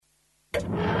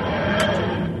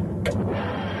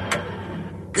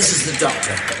This is the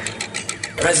Doctor,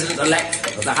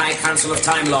 President-elect of the High Council of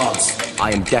Time Lords.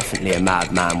 I am definitely a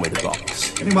madman with a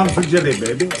box. Anyone for jelly,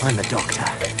 baby? I'm the Doctor.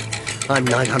 I'm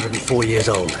 904 years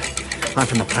old. I'm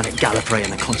from the planet Gallifrey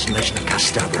in the constellation of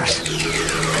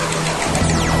Castabras.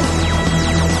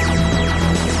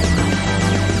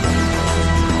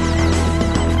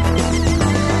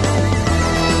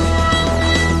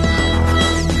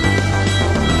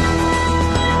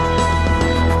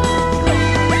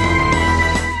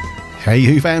 Hey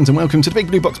Who fans, and welcome to the Big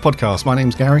Blue Box podcast. My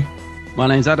name's Gary. My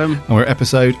name's Adam. And we're at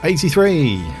episode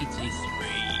 83.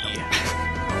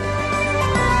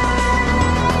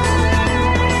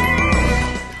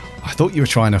 I thought you were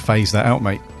trying to phase that out,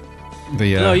 mate.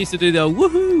 No, I used to do the old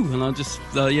woohoo, and I just,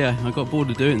 I got bored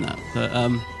of doing that. But,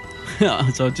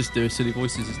 so I just do silly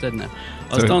voices instead now.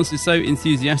 I was dancing so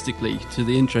enthusiastically to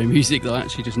the intro music that I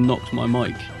actually just knocked my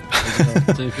mic.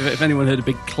 So if anyone heard a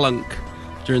big clunk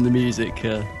during the music,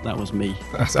 that was me.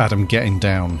 That's Adam getting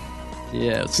down.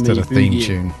 Yeah, it's instead me of theme boogieing.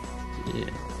 tune.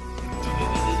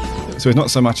 Yeah. So it's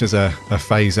not so much as a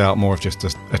phase out, more of just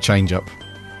a change up.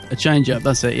 A change up,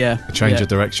 that's it, yeah. A change of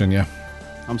direction, yeah.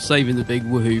 I'm saving the big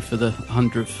woohoo for the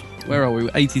 100th. Where are we?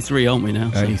 83, aren't we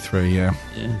now? So. 83, yeah.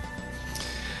 Yeah.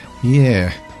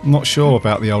 Yeah. I'm not sure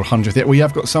about the old 100th yet. We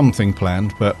have got something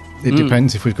planned, but it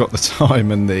depends if we've got the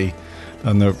time and the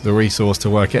resource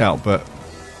to work it out. But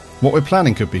what we're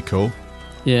planning could be cool.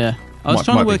 Yeah. I was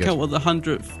trying to work good. out what the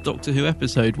 100th Doctor Who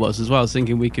episode was as well. I was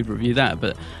thinking we could review that,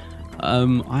 but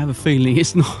I have a feeling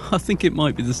it's not. I think it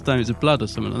might be the Stones of Blood or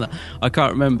something like that. I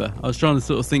can't remember. I was trying to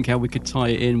sort of think how we could tie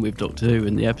it in with Doctor Who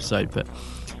in the episode, but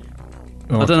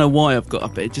I don't know why I've got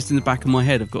up it. Just in the back of my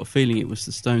head, I've got a feeling it was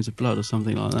the Stones of Blood or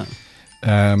something like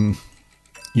that.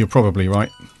 You're probably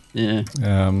right. Yeah.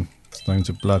 Stones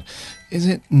of Blood. Is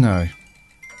it? No.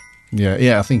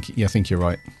 Yeah. I think you're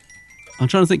right. I'm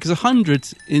trying to think, because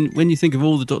 100, when you think of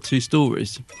all the Doctor Who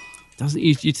stories,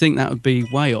 you'd think that would be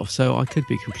way off, so I could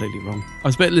be completely wrong. I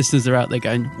expect listeners are out there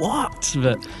going, what?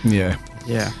 But yeah.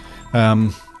 Yeah.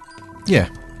 Yeah.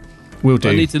 We'll do.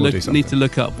 I need to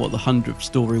look up what the 100th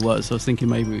story was. So I was thinking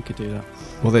maybe we could do that.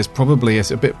 Well, there's probably, it's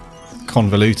a bit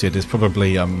convoluted. There's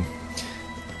probably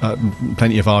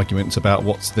plenty of arguments about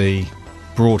what's the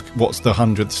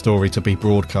 100th story to be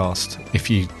broadcast if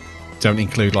you don't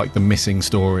include like the missing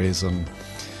stories and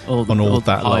all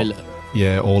that pilot. Lot.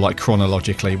 Yeah, or like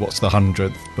chronologically what's the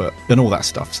 100th, but and all that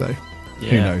stuff. So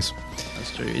who knows?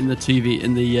 That's true. In the TV,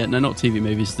 not TV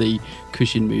movies, the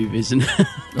Cushing movies, and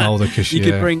the Cushing.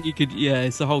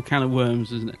 It's a whole can of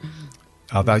worms, isn't it?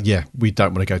 We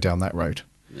don't want to go down that road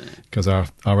because our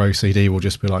OCD will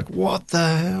just be like, what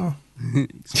the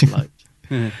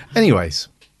hell? Anyways,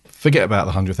 forget about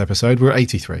the 100th episode. We're at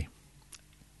 83.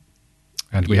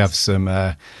 And we have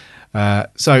some...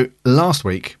 so last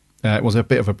week was a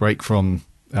bit of a break from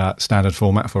standard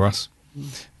format for us.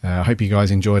 I hope you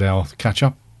guys enjoyed our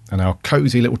catch-up and our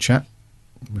cosy little chat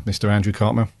with Mr. Andrew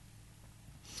Cartmel.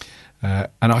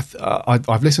 And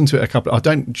I've listened to it a couple... I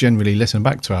don't generally listen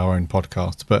back to our own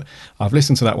podcast, but I've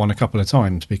listened to that one a couple of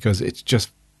times because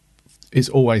it's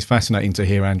always fascinating to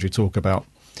hear Andrew talk about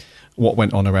what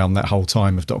went on around that whole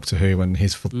time of Doctor Who and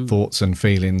his thoughts and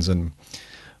feelings and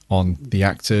on the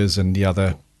actors and the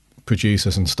other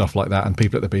producers and stuff like that and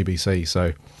people at the BBC.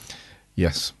 So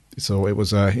yes, so it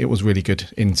was really good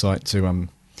insight to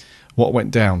what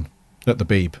went down at the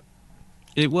Beeb.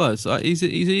 It was.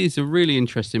 He's a really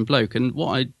interesting bloke, and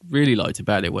what I really liked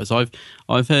about it was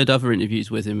I've heard other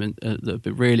interviews with him that have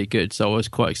been really good, so I was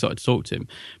quite excited to talk to him.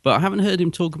 But I haven't heard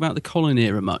him talk about the Colin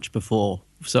era much before,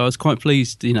 so I was quite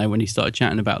pleased, when he started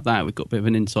chatting about that. We got a bit of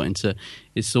an insight into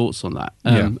his thoughts on that,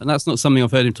 and that's not something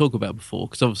I've heard him talk about before,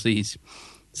 because obviously he's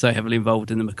so heavily involved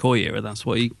in the McCoy era. That's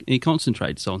what he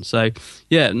concentrates on. So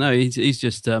he's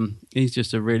just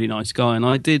a really nice guy, and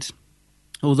I did,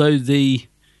 although the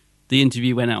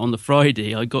interview went out on the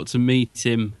Friday, I got to meet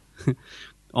him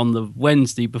on the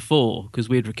Wednesday before, because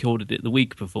we had recorded it the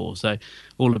week before, so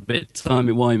all a bit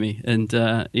timey-wimey. And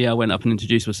I went up and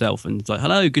introduced myself and was like,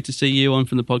 hello, good to see you, I'm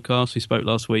from the podcast, we spoke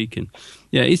last week. And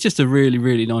he's just a really,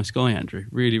 really nice guy, Andrew.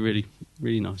 Really, really,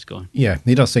 really nice guy. Yeah,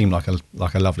 he does seem like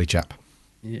a lovely chap.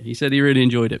 Yeah, he said he really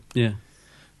enjoyed it. Yeah.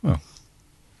 Well,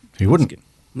 who wouldn't?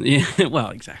 Yeah,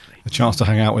 well, exactly. A chance to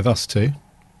hang out with us too.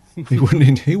 He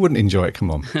wouldn't enjoy it.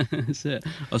 Come on. That's it.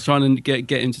 I was trying to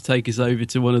get him to take us over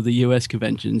to one of the US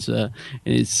conventions in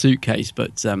his suitcase,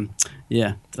 but don't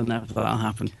know if that'll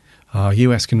happen.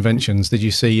 US conventions. Did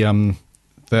you see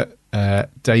that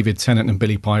David Tennant and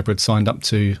Billy Piper had signed up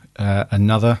to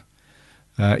another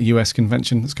US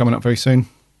convention that's coming up very soon?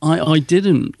 I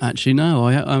didn't actually know.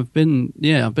 I've been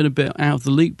a bit out of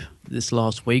the loop this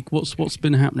last week. What's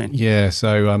been happening? Yeah,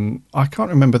 so I can't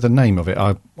remember the name of it.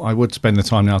 I would spend the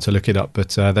time now to look it up, but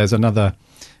there's another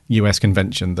US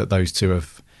convention that those two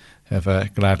have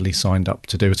gladly signed up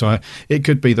to do. So it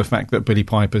could be the fact that Billie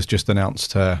Piper's just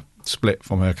announced her split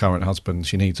from her current husband.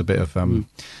 She needs a bit of a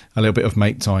little bit of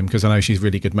mate time, because I know she's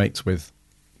really good mates with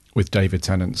David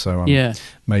Tennant. So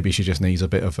maybe she just needs a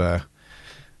bit of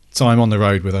time on the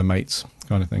road with her mates,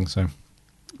 kind of thing. So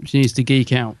she needs to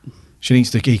geek out. She needs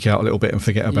to geek out a little bit and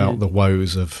forget about the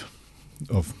woes of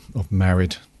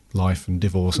married life and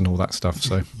divorce and all that stuff.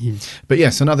 So, but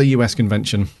yes, another US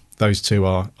convention. Those two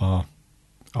are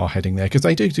heading there, because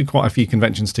they do quite a few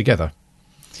conventions together.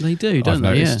 They do, don't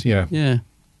I've they? Noticed, yeah.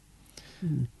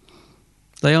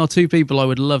 They are two people I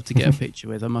would love to get a picture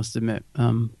with, I must admit.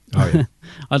 Oh, yeah.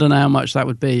 I don't know how much that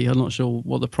would be. I'm not sure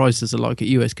what the prices are like at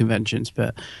US conventions,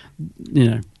 but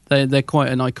they're quite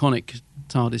an iconic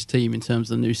TARDIS team in terms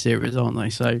of the new series, aren't they?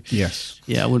 So Yes.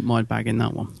 Yeah, I wouldn't mind bagging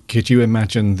that one. Could you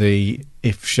imagine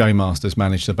if Showmasters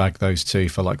managed to bag those two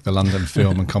for like the London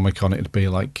Film and Comic Con? It'd be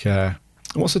like,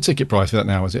 what's the ticket price for that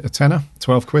now? Is it a tenner,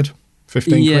 12 quid,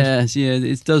 15 quid? Yes, yeah,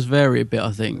 it does vary a bit,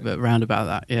 I think, but round about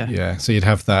that, yeah. Yeah, so you'd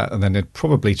have that, and then they'd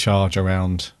probably charge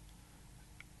around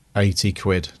 80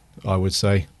 quid, I would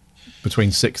say,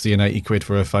 between 60 and 80 quid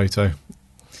for a photo.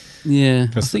 Yeah,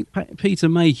 I think Peter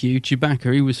Mayhew,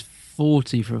 Chewbacca, he was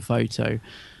 40 for a photo.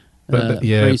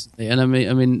 Recently, and I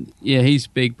mean, he's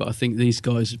big, but I think these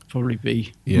guys would probably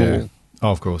be more.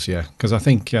 Oh, of course, yeah. Because I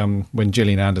think when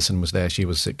Gillian Anderson was there, she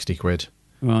was 60 quid,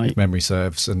 right? If memory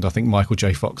serves, and I think Michael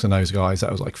J. Fox and those guys,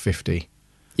 that was like 50.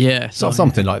 Yeah,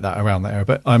 something like that around there.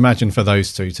 But I imagine for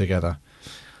those two together,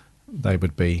 they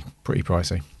would be pretty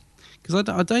pricey. Because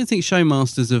I don't think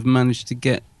Showmasters have managed to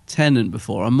get Tennant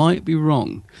before. I might be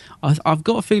wrong. I've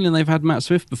got a feeling they've had Matt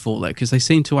Smith before, though, because they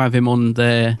seem to have him on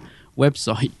their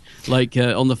website, like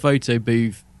on the photo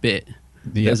booth bit.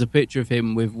 Yeah. There's a picture of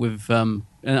him with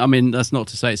I mean, that's not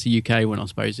to say it's a UK one, I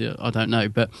suppose. I don't know,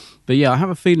 but yeah, I have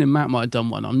a feeling Matt might have done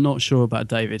one. I'm not sure about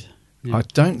David. Yeah. I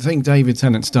don't think David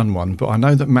Tennant's done one, but I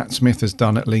know that Matt Smith has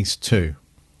done at least two.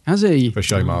 Has he? For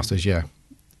Showmasters, yeah.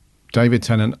 David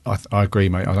Tennant, I agree,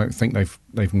 mate. I don't think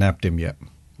they've nabbed him yet.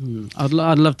 I'd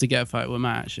love to get a photo with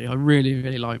Matt, actually. I really,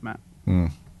 really like Matt.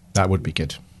 That would be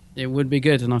good. It would be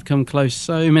good, and I've come close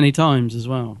so many times as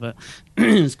well. But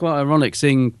it's quite ironic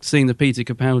seeing the Peter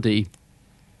Capaldi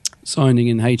signing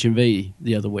in HMV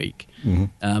the other week,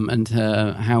 and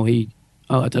how he,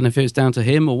 I don't know if it was down to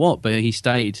him or what, but he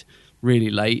stayed really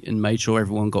late and made sure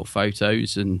everyone got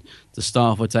photos, and the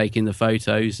staff were taking the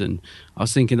photos. And I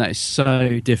was thinking that is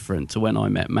so different to when I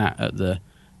met Matt at the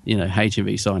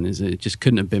HMV signings. It just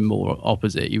couldn't have been more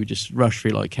opposite. You would just rush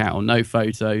through like cattle, no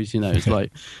photos. It's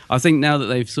like, I think now that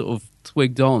they've sort of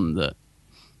twigged on that,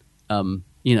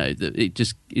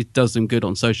 that it does them good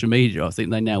on social media. I think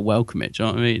they now welcome it. Do you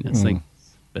know what I mean? I think,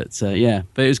 but it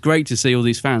was great to see all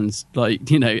these fans, like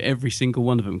every single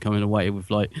one of them coming away with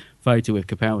like photo with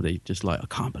Capaldi. Just like, I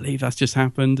can't believe that's just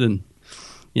happened, and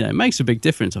it makes a big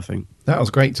difference. I think that was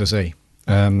great to see.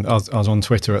 I was on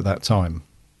Twitter at that time.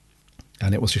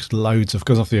 And it was just loads of,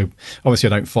 because obviously I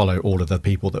don't follow all of the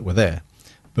people that were there,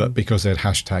 but because they'd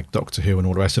hashtag Doctor Who and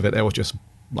all the rest of it, there were just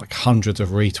like hundreds of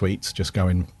retweets just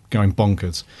going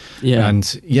bonkers. Yeah.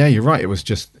 And yeah, you're right. It was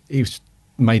just, he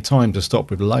made time to stop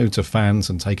with loads of fans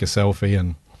and take a selfie.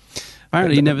 And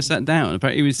apparently he never sat down.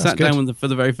 Apparently he was sat down for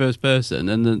the very first person,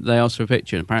 and then they asked for a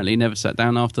picture. And apparently he never sat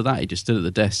down after that. He just stood at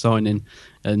the desk signing.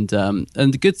 And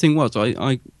the good thing was,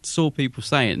 I saw people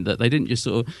saying that they didn't just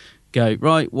sort of go,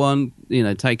 right, one,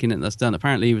 taking it, that's done.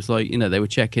 Apparently he was like, they were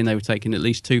taking at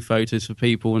least 2 photos for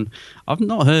people, and I've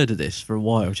not heard of this for a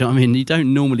while. Do you know what I mean? You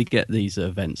don't normally get these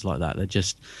events like that. They're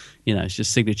just, it's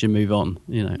just signature, move on.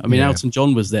 I mean, Elton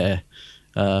John was there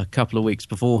a couple of weeks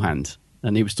beforehand,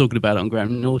 and he was talking about it on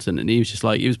Graham Norton, and he was just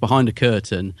like, he was behind a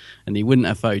curtain, and he wouldn't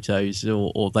have photos,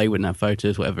 or they wouldn't have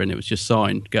photos, whatever, and it was just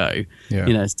signed, go. Yeah.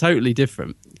 It's totally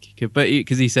different. But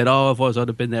because he said, otherwise I'd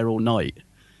have been there all night.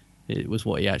 It was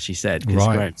what he actually said.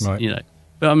 Right.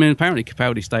 But I mean, apparently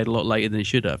Capaldi stayed a lot later than he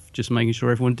should have, just making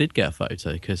sure everyone did get a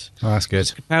photo. Because that's good.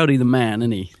 Capaldi the man,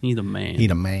 isn't he? He's the man. He's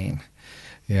the man.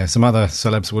 Yeah, some other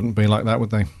celebs wouldn't be like that, would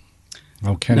they?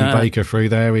 Oh, Kenny Baker through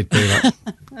there, he'd be like,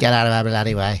 get out of my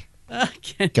bloody way.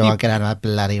 Go on, get out of my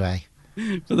bloody way.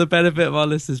 For the benefit of our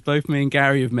listeners, both me and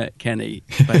Gary have met Kenny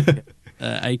Baker.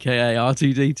 AKA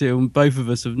R2D2, and both of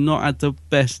us have not had the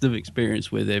best of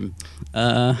experience with him.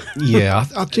 Yeah,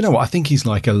 do you know what? I think he's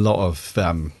like a lot of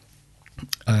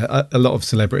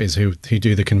celebrities who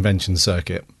do the convention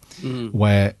circuit,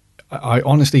 where I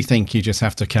honestly think you just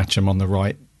have to catch them on the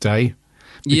right day.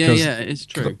 Because, yeah, it's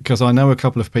true. Because I know a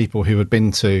couple of people who had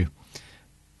been to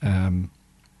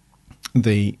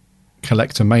the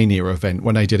Collectomania event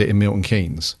when they did it in Milton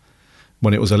Keynes,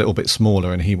 when it was a little bit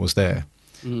smaller and he was there.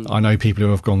 I know people who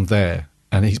have gone there,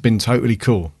 and he's been totally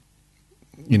cool.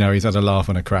 You know, he's had a laugh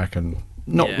and a crack, and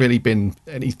not really been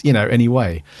any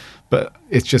way. But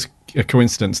it's just a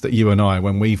coincidence that you and I,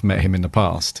 when we've met him in the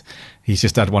past, he's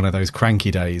just had one of those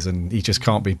cranky days, and he just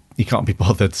can't be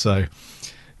bothered. So,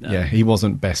 yeah, he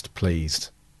wasn't best pleased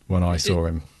when I saw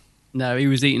him. No, he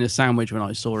was eating a sandwich when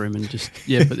I saw him, and just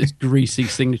put this greasy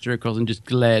signature across and just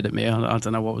glared at me. I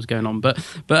don't know what was going on, but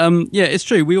yeah, it's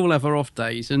true. We all have our off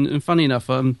days, and funny enough,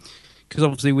 because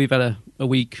obviously we've had a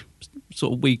week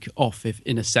off, if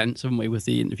in a sense, haven't we, with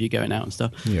the interview going out and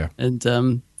stuff. Yeah.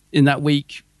 And in that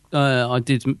week, I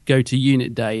did go to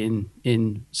Unit Day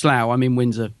in Slough. I'm in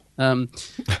Windsor, and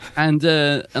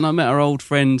I met our old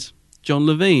friend John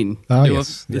Levine.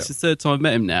 Yes. It's the third time I've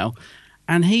met him now.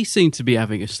 And he seemed to be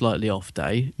having a slightly off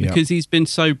day because he's been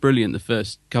so brilliant the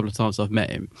first couple of times I've met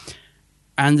him.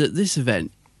 And at this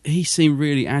event, he seemed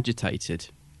really agitated.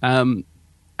 And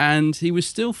he was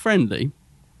still friendly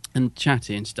and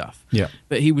chatty and stuff. Yeah.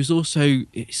 But he was also,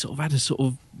 he sort of had a sort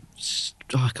of,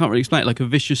 I can't really explain it, like a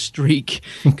vicious streak.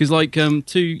 Because two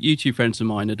YouTube friends of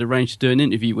mine had arranged to do an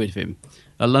interview with him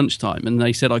at lunchtime, and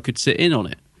they said I could sit in on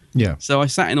it. Yeah. So I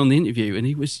sat in on the interview, and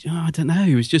he was, I don't know,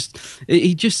 he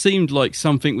just seemed like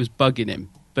something was bugging him.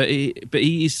 But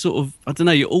he's sort of, I don't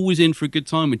know, you're always in for a good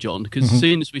time with John, because as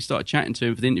soon as we started chatting to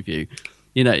him for the interview,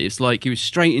 it's like he was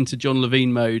straight into John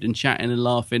Levine mode and chatting and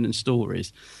laughing and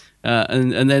stories.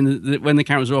 And then when the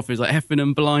cameras were off, he was like heffing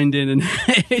and blinding. And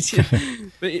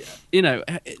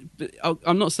but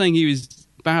I'm not saying he was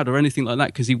bad or anything like that,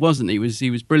 because he wasn't. He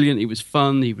was brilliant. He was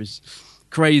fun. He was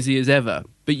crazy as ever.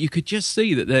 But you could just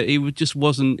see that he just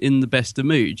wasn't in the best of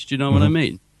moods. Do you know what I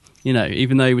mean?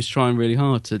 Even though he was trying really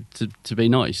hard to be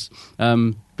nice.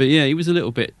 But yeah, he was a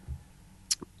little bit,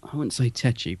 I wouldn't say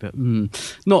tetchy, but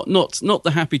not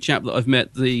the happy chap that I've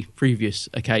met the previous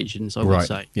occasions, I would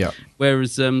say. Yeah.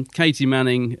 Whereas Katie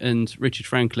Manning and Richard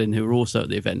Franklin, who were also at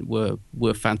the event, were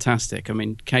fantastic. I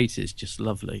mean, Kate is just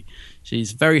lovely.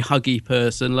 She's a very huggy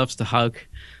person, loves to hug.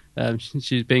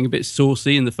 She's being a bit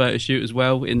saucy in the photo shoot as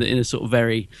well, in a sort of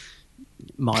very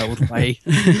mild way,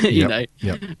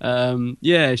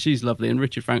 yeah, she's lovely, and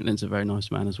Richard Franklin's a very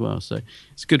nice man as well. So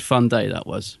it's a good fun day that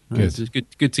was. It was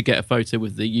good to get a photo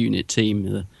with the unit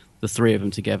team, the three of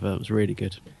them together. It was really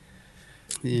good.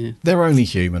 Yeah, they're only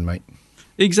human, mate.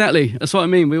 Exactly, that's what I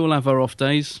mean. We all have our off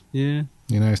days. Yeah,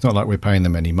 it's not like we're paying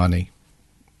them any money.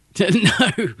 No,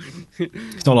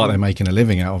 it's not like they're making a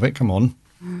living out of it. Come on.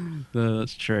 No,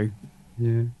 that's true.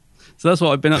 Yeah. So that's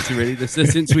what I've been up to, really,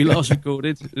 since we last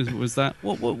recorded. Was that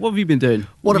what have you been doing?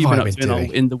 What have I been been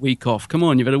doing in the week off? Come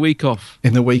on, you've had a week off.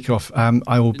 In the week off,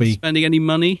 I will be spending any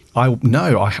money.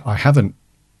 No, I haven't.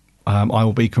 I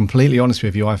will be completely honest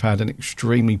with you. I've had an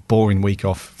extremely boring week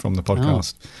off from the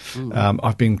podcast.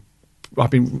 I've been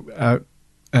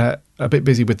a bit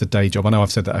busy with the day job. I know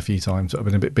I've said that a few times. I've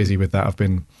been a bit busy with that. I've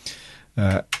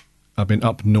been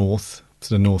up north to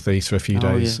the northeast for a few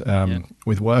days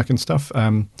with work and stuff.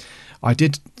 I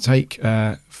did take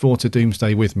Thor to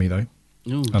Doomsday with me though,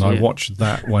 I watched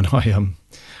that when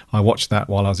I watched that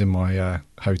while I was in my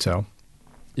hotel.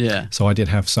 Yeah. So I did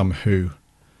have some Who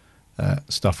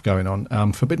stuff going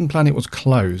on. Forbidden Planet was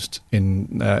closed in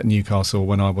Newcastle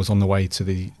when I was on the way to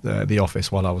the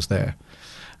office while I was there,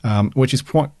 which is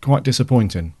quite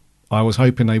disappointing. I was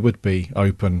hoping they would be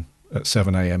open at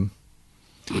 7 a.m,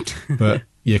 but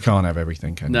you can't have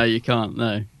everything, can you? No, you can't,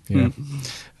 no. Yeah.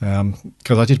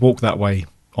 Because I did walk that way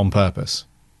on purpose.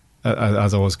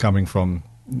 As I was coming from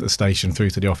the station through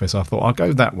to the office, I thought, I'll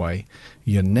go that way.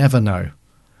 You never know.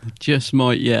 Just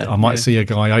might, yeah. I might see a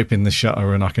guy open the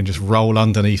shutter and I can just roll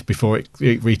underneath before it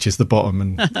reaches the bottom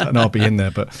and I'll be in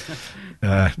there. But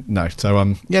no.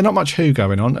 So, not much Who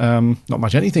going on. Not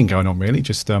much anything going on, really.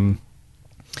 Just,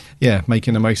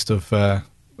 making the most of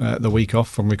the week off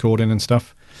from recording and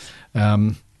stuff.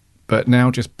 But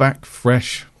now just back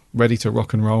fresh, ready to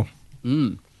rock and roll.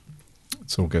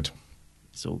 It's all good.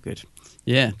 It's all good.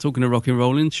 Yeah, talking of rock and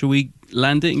rolling, shall we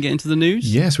land it and get into the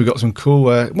news? Yes, we've got some cool...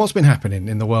 what's been happening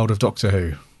in the world of Doctor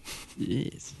Who?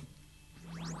 Yes.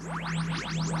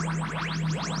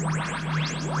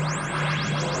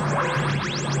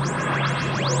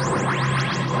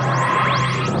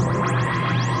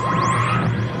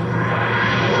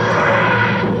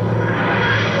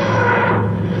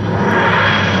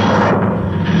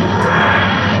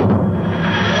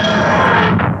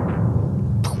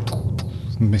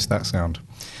 Missed that sound.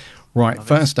 Right,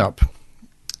 first up,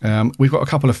 we've got a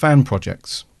couple of fan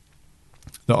projects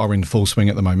that are in full swing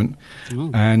at the moment,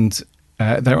 and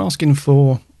they're asking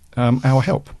for our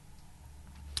help.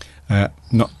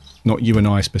 Not you and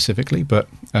I specifically, but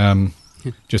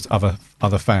just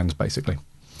other fans, basically.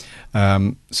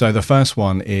 So the first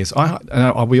one is,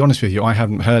 I'll be honest with you, I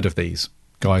hadn't heard of these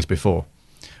guys before,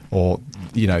 or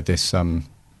this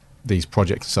these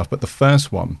projects and stuff. But the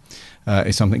first one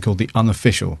is something called the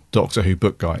Unofficial Doctor Who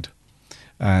Book Guide,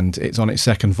 and it's on its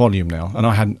second volume now. And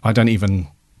I wasn't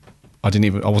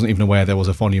even aware there was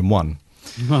a volume 1.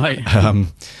 Right.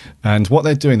 And what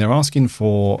they're doing, they're asking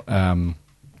for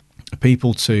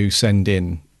people to send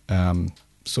in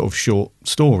sort of short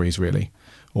stories, really,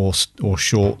 or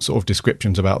short sort of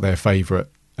descriptions about their favourite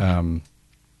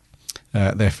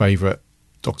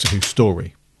Doctor Who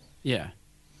story. Yeah.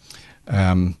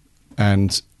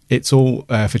 And it's all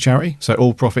for charity, so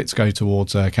all profits go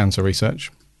towards cancer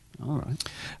research. All right.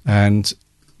 And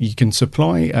you can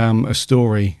supply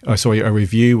a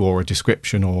review or a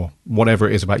description or whatever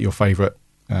it is about your favourite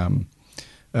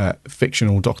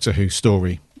fictional Doctor Who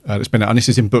story that's been out. And this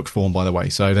is in book form, by the way,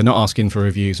 so they're not asking for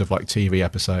reviews of like TV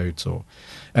episodes or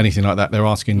anything like that. They're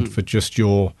asking for just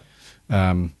your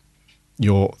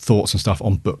thoughts and stuff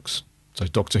on books. So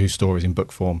Doctor Who stories in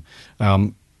book form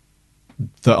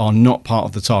that are not part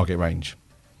of the Target range.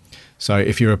 So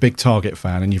if you're a big Target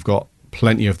fan and you've got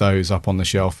plenty of those up on the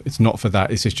shelf, it's not for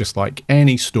that. This is just like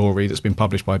any story that's been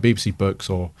published by BBC Books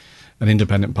or an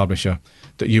independent publisher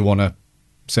that you want to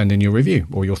send in your review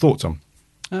or your thoughts on.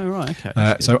 Oh, right,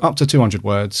 okay. So up to 200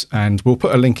 words, and we'll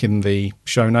put a link in the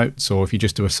show notes, or if you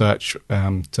just do a search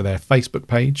to their Facebook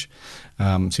page.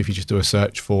 So if you just do a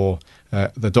search for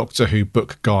the Doctor Who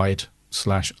Book Guide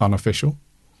 /unofficial.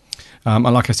 And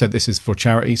like I said, this is for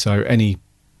charity, so any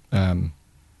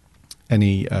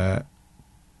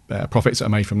profits that are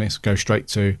made from this go straight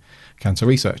to cancer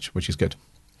research, which is good.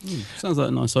 Sounds like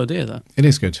a nice idea, that. It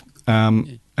is good.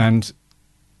 And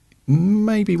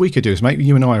maybe we could do this. Maybe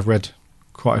you and I have read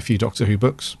quite a few Doctor Who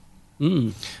books.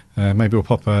 Maybe we'll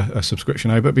pop a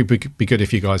subscription over. It'd be good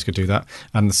if you guys could do that.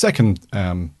 And the second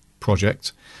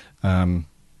project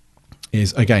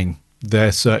is, again,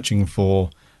 they're searching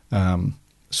for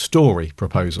story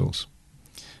proposals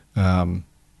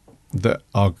they're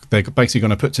basically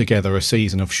going to put together a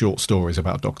season of short stories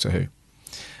about Doctor Who,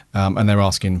 and they're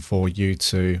asking for you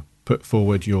to put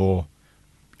forward your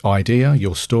idea,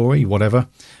 your story, whatever.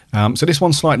 So this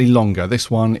one's slightly longer.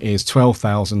 This one is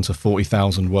 12,000 to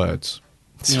 40,000 words.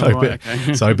 So,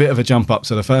 so a bit of a jump up.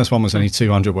 So the first one was only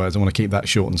 200 words. I want to keep that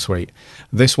short and sweet.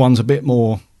 This one's a bit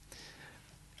more.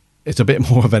 It's a bit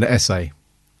more of an essay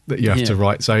that you have to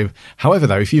write. So, however,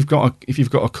 though, if you've got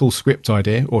a cool script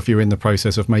idea, or if you're in the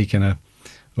process of making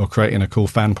or creating a cool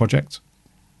fan project,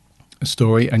 a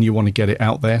story, and you want to get it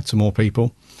out there to more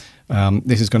people,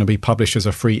 this is going to be published as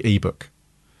a free ebook,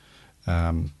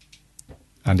 and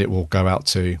it will go out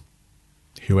to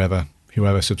whoever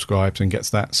subscribes and gets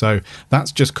that. So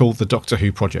that's just called the Doctor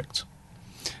Who Project,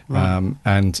 right.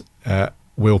 And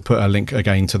we'll put a link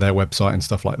again to their website and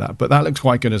stuff like that. But that looks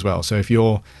quite good as well. So if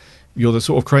you're the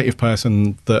sort of creative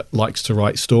person that likes to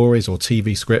write stories or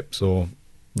TV scripts or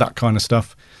that kind of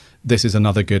stuff, this is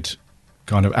another good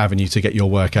kind of avenue to get your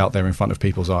work out there in front of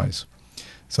people's eyes.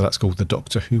 So that's called the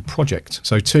Doctor Who Project.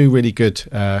 So two really good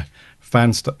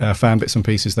fan bits and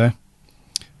pieces there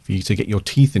for you to get your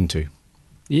teeth into.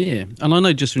 Yeah, and I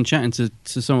know just from chatting to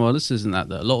some of our listeners and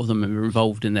that a lot of them are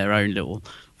involved in their own little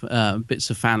bits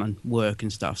of fan work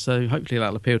and stuff. So hopefully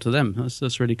that'll appeal to them.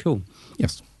 That's really cool.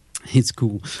 Yes. It's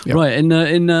cool. Yep. Right,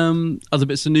 in other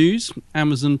bits of news,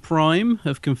 Amazon Prime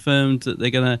have confirmed that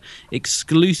they're going to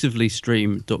exclusively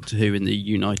stream Doctor Who in the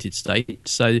United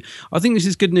States. So I think this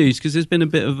is good news because there's been a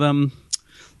bit of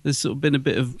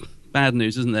bad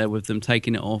news, isn't there, with them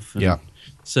taking it off and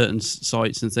certain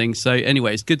sites and things. So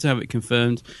anyway, it's good to have it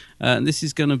confirmed. This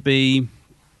is going to be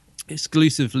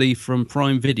exclusively from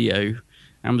Prime Video,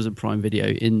 Amazon Prime Video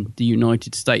in the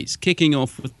United States, kicking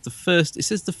off with the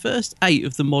first 8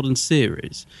 of the modern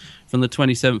series from the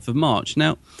 27th of March.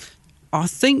 Now, I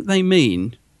think they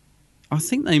mean the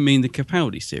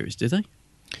Capaldi series, do they?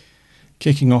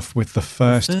 Kicking off with the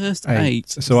first 8.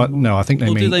 So I think they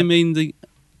mean. Or do they mean the?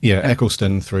 Yeah,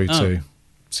 Eccleston through to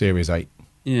Series 8.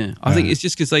 Yeah, I think it's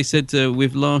just because they said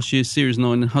with last year's Series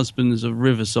 9 and Husbands of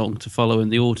River Song to follow in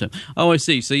the autumn. Oh, I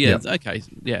see. So okay,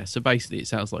 yeah. So basically, it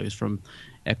sounds like it's from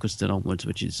Eccleston onwards,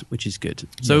 which is good.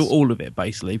 So all of it,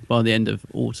 basically, by the end of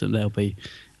autumn, they'll be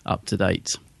up to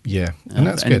date. Yeah, and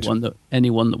that's good.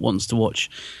 Anyone that wants to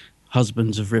watch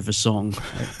Husbands of River Song.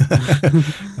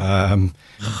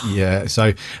 Yeah,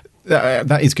 so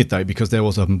that is good though, because there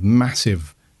was a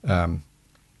massive. The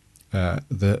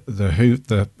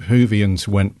Whovians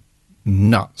went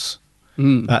nuts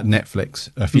at Netflix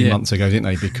a few months ago, didn't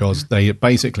they? Because they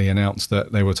basically announced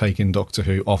that they were taking Doctor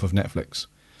Who off of Netflix.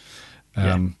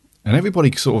 And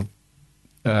everybody sort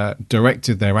of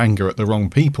directed their anger at the wrong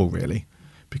people, really,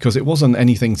 because it wasn't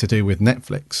anything to do with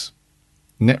Netflix.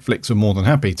 Netflix were more than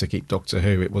happy to keep Doctor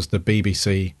Who. It was the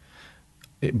BBC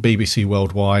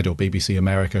Worldwide or BBC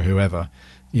America, whoever,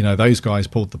 those guys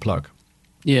pulled the plug.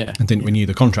 Yeah. And didn't renew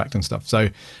the contract and stuff. So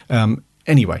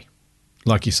anyway,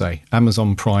 like you say,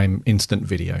 Amazon Prime Instant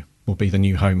Video will be the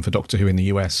new home for Doctor Who in the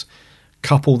US.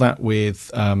 Couple that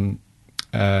with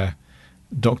Doctor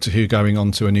Who going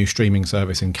on to a new streaming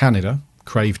service in Canada,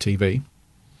 Crave TV.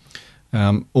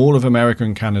 All of America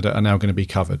and Canada are now going to be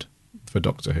covered for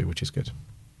Doctor Who, which is good.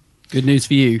 Good news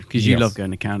for you, because you Yes. love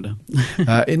going to Canada.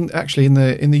 In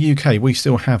the UK, we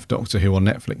still have Doctor Who on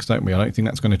Netflix, don't we? I don't think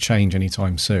that's going to change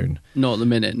anytime soon. Not at the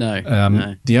minute,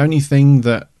 no. The only thing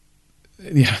that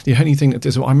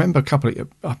does, I remember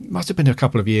must have been a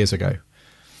couple of years ago,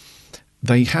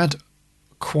 they had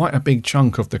quite a big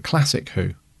chunk of the classic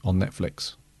Who on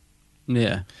Netflix.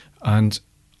 Yeah. And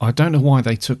I don't know why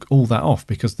they took all that off,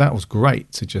 because that was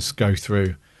great to just go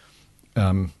through.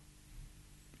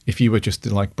 If you were just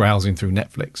like browsing through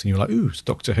Netflix and you're like, ooh, it's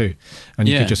Doctor Who. And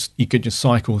you could just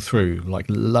cycle through like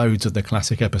loads of the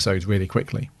classic episodes really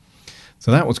quickly.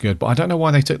 So that was good. But I don't know why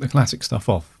they took the classic stuff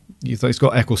off. It's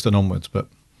got Eccleston onwards, but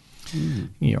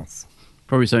yes.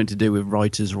 Probably something to do with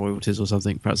writers' royalties or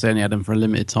something. Perhaps they only had them for a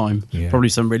limited time. Yeah. Probably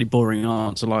some really boring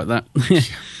answer like that.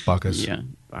 Buggers. Yeah,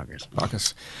 buggers.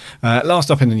 Buggers. Last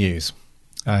up in the news.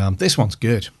 This one's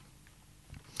good.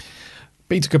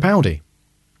 Peter Capaldi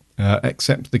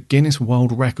accepts the Guinness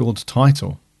World Records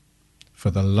title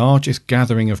for the largest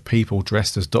gathering of people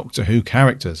dressed as Doctor Who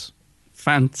characters.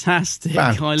 Fantastic.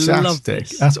 I love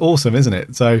this. That's awesome, isn't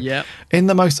it? So, in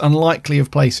the most unlikely of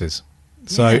places.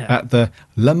 So, at the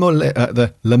La Mole,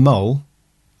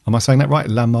 am I saying that right?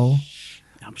 La Mole?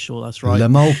 I'm sure that's right. La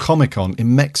Mole Comic Con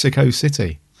in Mexico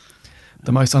City.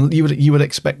 The most you would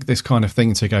expect this kind of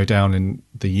thing to go down in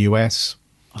the US.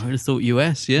 I would have thought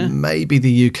US, yeah. Maybe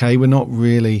the UK. We're not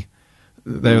really.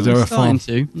 There are far.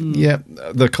 Yeah,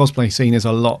 the cosplay scene is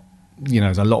a lot.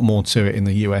 There's a lot more to it in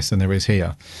the US than there is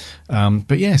here.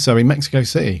 But yeah, so in Mexico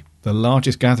City, the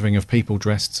largest gathering of people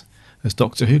dressed as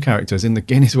Doctor Who characters in the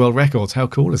Guinness World Records. How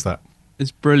cool is that? It's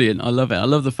brilliant. I love it. I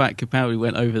love the fact Capaldi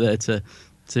went over there to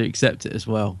accept it as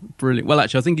well. Brilliant. Well,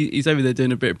 actually, I think he's over there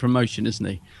doing a bit of promotion, isn't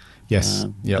he? Yes,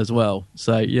 as well.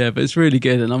 So yeah, but it's really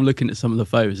good, and I'm looking at some of the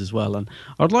photos as well, and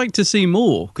I'd like to see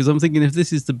more, because I'm thinking if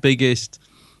this is the biggest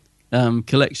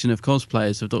collection of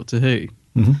cosplayers of Doctor Who,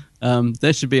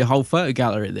 there should be a whole photo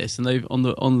gallery of this. And they've on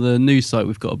the news site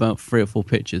we've got about 3 or 4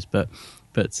 pictures, but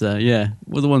yeah,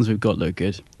 well, the ones we've got look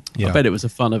good. Yeah. I bet it was a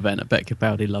fun event. I bet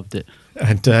Capaldi loved it.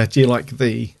 And do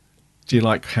you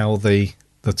like how the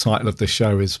title of the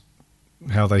show is,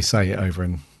 how they say it over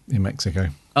in Mexico?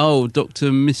 Oh, Dr.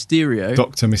 Mysterio.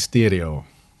 Dr. Mysterio.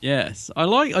 Yes,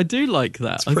 I do like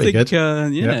that. It's pretty good.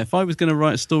 If I was going to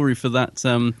write a story for that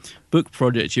book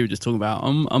project you were just talking about,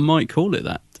 I might call it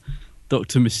that,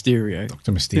 Dr. Mysterio.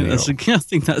 Dr. Mysterio. I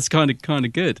think that's kind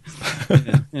of good.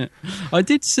 Yeah. I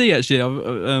did see,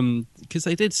 actually, because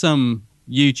they did some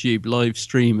YouTube live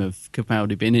stream of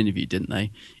Capaldi being interviewed, didn't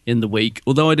they, in the week?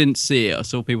 Although I didn't see it, I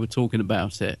saw people talking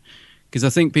about it, because I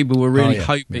think people were really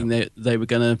hoping that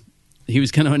he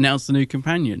was going to announce the new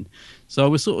companion. So I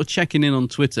was sort of checking in on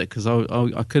Twitter, because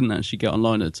I couldn't actually get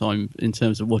online at the time in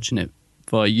terms of watching it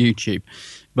via YouTube.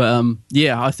 But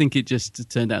yeah, I think it just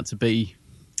turned out to be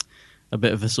a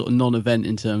bit of a sort of non-event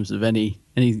in terms of any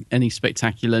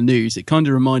spectacular news. It kind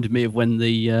of reminded me of when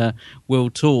the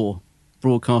World Tour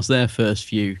broadcast their first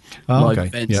few live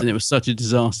events, and it was such a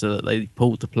disaster that they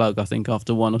pulled the plug, I think,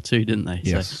 after 1 or 2, didn't they?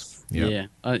 Yes. So, yeah.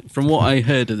 From what I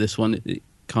heard of this one, it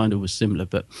kind of was similar,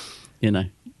 but yeah.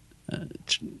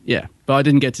 But I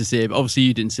didn't get to see it. Obviously,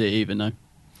 you didn't see it either, no?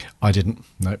 I didn't.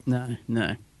 No.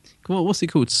 No. What's it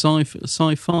called?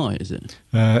 Sci-fi, is it?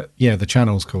 Yeah, the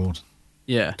channel's called.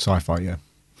 Yeah. Sci-fi, yeah.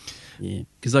 Yeah,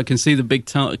 because I can see the big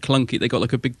clunky. They got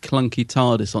like a big clunky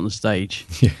TARDIS on the stage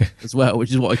as well, which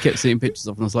is what I kept seeing pictures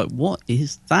of, and I was like, "What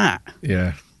is that?"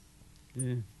 Yeah.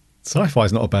 Sci-fi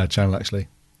is not a bad channel, actually.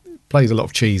 It plays a lot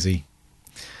of cheesy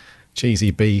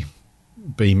B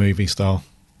movie style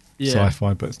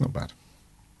sci-fi, but it's not bad.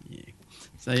 Yeah.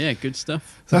 So yeah, good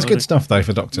stuff. So that's good stuff though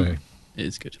for Doctor Who. It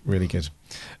is good, really good.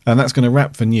 And that's going to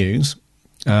wrap for news.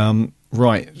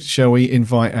 Right, shall we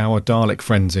invite our Dalek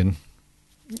friends in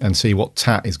and see what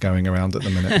tat is going around at the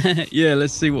minute? Yeah,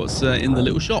 let's see what's in the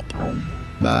little shop.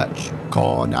 Merch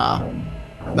corner.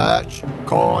 Merch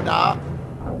corner.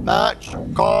 Merch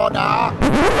corner.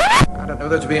 I don't know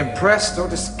whether to be impressed or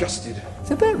disgusted.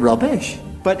 It's a bit rubbish,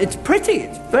 but it's pretty.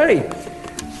 It's very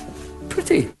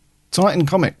pretty. Titan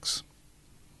Comics.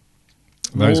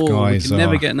 Those guys we can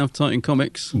never get enough Titan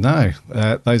Comics. No,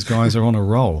 those guys are on a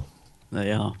roll.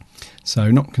 They are. So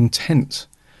not content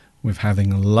with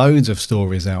having loads of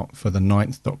stories out for the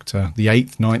 9th Doctor, the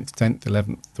 8th, 9th, 10th,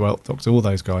 11th, 12th Doctor, all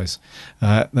those guys.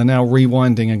 They're now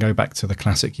rewinding and go back to the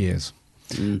classic years.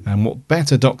 And what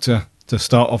better Doctor to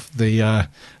start off the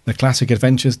classic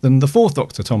adventures than the 4th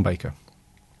Doctor, Tom Baker.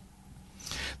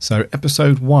 So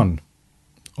episode 1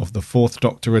 of the 4th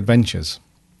Doctor Adventures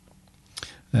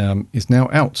is now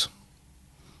out.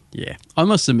 Yeah, I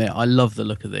must admit, I love the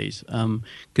look of these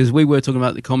because we were talking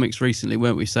about the comics recently,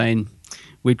 weren't we? Saying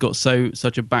we'd got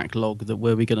such a backlog that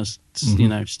were we going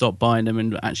to, stop buying them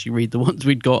and actually read the ones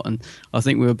we'd got, and I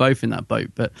think we were both in that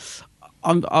boat. But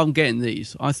I'm getting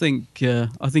these. I think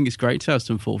it's great to have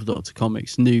some 4th Doctor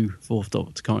comics, new 4th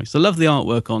Doctor comics. I love the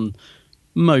artwork on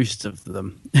most of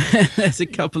them. There's a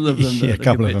couple of them that look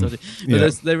a bit dodgy,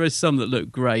 but there are some that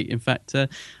look great. In fact,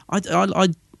 I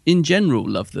in general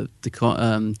love the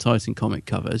Titan comic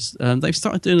covers. They've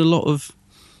started doing a lot of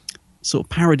sort of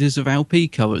parodies of LP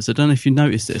covers. I don't know if you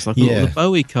noticed this, like a lot of the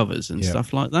Bowie covers and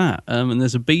stuff like that. And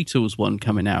there's a Beatles one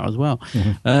coming out as well.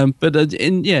 But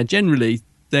generally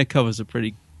their covers are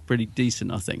pretty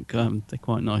decent. I think they're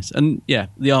quite nice, and the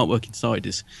artwork inside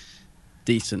is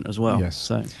decent as well. Yes.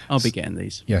 So I'll be getting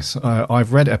these. Yes,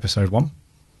 I've read episode 1.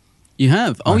 You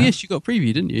have? Oh, yes, you got a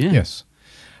preview, didn't you? Yeah. Yes.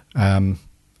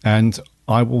 And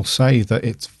I will say that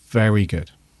it's very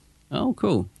good. Oh,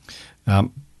 cool.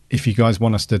 If you guys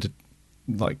want us to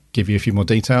give you a few more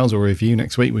details or review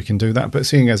next week, we can do that. But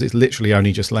seeing as it's literally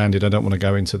only just landed, I don't want to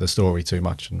go into the story too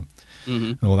much and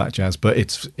all that jazz. But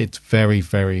it's very,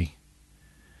 very...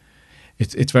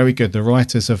 It's very good. The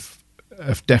writers have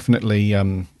definitely...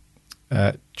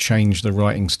 change the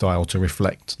writing style to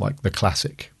reflect the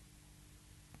classic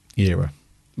era.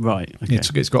 Right. Okay.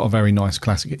 It's got a very nice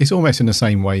classic. It's almost in the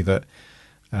same way that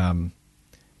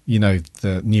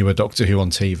the newer Doctor Who on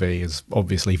TV is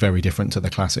obviously very different to the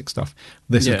classic stuff.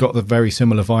 This has got a very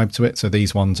similar vibe to it. So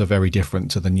these ones are very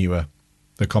different to the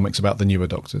comics about the newer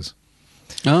Doctors.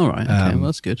 Oh, right. Okay. Well,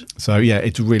 that's good. So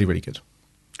it's really, really good.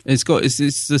 It's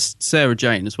the Sarah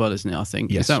Jane as well, isn't it? I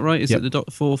think. Yes. Is that right? Is it the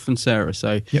Doctor 4th and Sarah?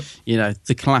 So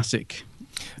the classic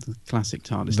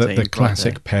TARDIS team, the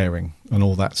classic pairing and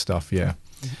all that stuff. Yeah.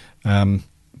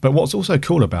 But what's also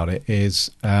cool about it is,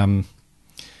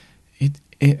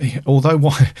 although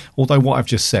what I've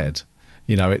just said,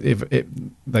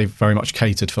 they've very much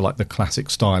catered for the classic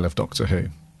style of Doctor Who.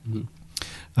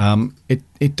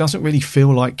 It doesn't really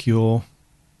feel like you're.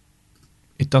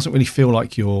 It doesn't really feel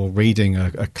like you're reading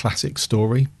a classic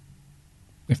story,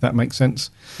 if that makes sense.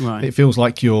 Right. It feels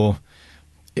like you've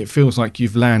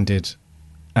landed,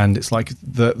 and it's like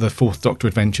the 4th Doctor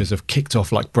Adventures have kicked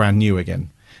off brand new again.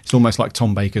 It's almost like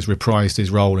Tom Baker's reprised his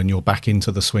role, and you're back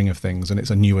into the swing of things, and it's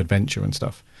a new adventure and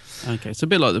stuff. Okay, it's a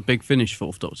bit like the Big Finish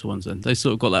 4th Doctor ones. Then they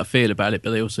sort of got that feel about it,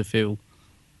 but they also feel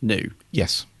new.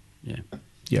 Yes. Yeah.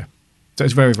 Yeah. So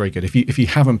it's very, very good. If you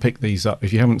haven't picked these up,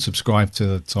 if you haven't subscribed to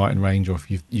the Titan range, or if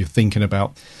you're thinking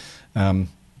about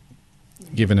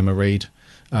giving them a read,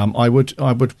 I would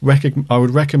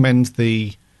recommend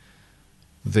the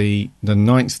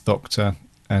 9th Doctor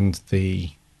and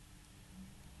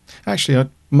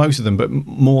most of them, but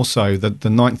more so the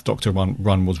 9th Doctor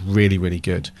run was really, really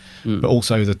good. But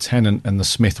also the Tennant and the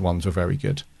Smith ones were very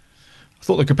good. I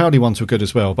thought the Capaldi ones were good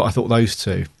as well, but I thought those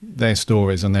two, their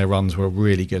stories and their runs were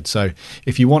really good. So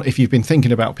if you've been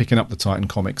thinking about picking up the Titan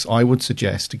comics, I would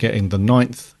suggest getting the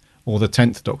 9th or the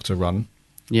 10th Doctor run.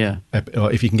 Yeah.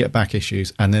 Or if you can get back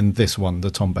issues, and then this one, the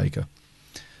Tom Baker.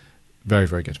 Very,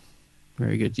 very good.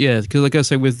 Very good. Yeah, because like I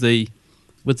say, with the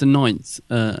 9th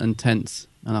and 10th,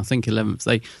 and I think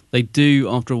 11th, they do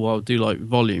after a while do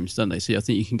volumes, don't they? So I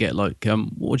think you can get what do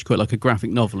you call it, a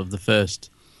graphic novel of the first.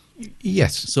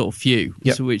 Yes, sort of few.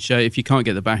 Yep. So which if you can't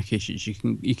get the back issues, you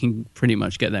can pretty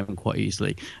much get them quite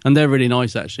easily, and they're really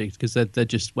nice actually because they're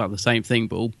just the same thing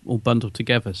but all bundled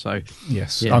together. So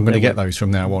yes, I'm going to get those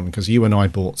from now on because you and I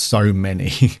bought so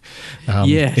many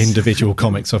individual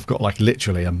comics. I've got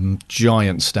literally a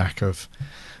giant stack of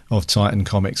Titan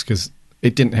comics because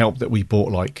it didn't help that we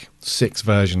bought 6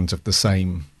 versions of the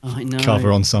same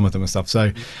cover on some of them and stuff.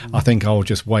 So I think I'll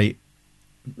just wait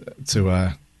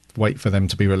for them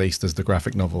to be released as the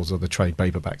graphic novels or the trade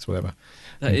paperbacks, whatever.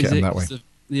 That is it. That way.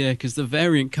 Because the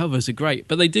variant covers are great,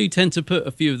 but they do tend to put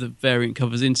a few of the variant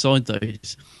covers inside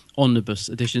those omnibus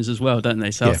editions as well, don't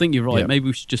they? So I think you're right. Maybe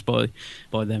we should just buy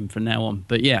them from now on.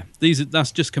 But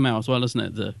that's just come out as well, hasn't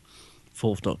it? The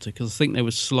Fourth Doctor, because I think they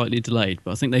were slightly delayed, but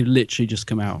I think they've literally just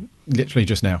come out. Literally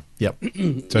just now. Yep.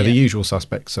 So the usual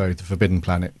suspects, so the Forbidden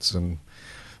Planets and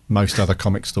most other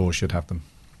comic stores should have them.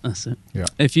 That's it. Yeah.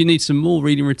 If you need some more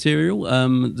reading material,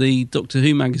 the Doctor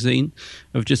Who magazine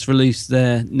have just released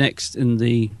their next in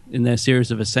their series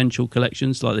of essential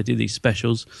collections, like they do these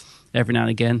specials every now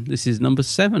and again. This is number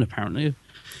 7, apparently,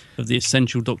 of the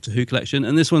essential Doctor Who collection,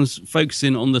 and this one's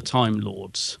focusing on the Time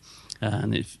Lords.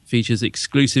 And it features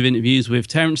exclusive interviews with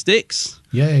Terrance Dicks.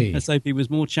 Yay. Let's hope he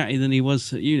was more chatty than he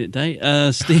was at Unit Day.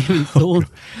 Stephen Thorne.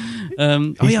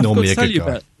 He's normally a good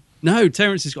guy. No,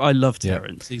 Terrance is... I love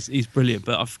Terrance. Yeah. He's brilliant.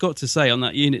 But I forgot to say, on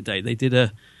that Unit Day, they did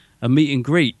a meet and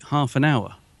greet, half an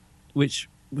hour, which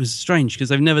was strange because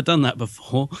they've never done that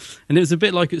before. And it was a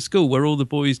bit like at school where all the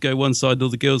boys go one side and all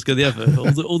the girls go the other.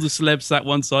 all the celebs sat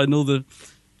one side and all the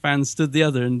fans stood the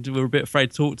other, and we were a bit afraid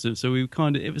to talk to them. So we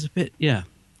kind of... It was a bit... Yeah.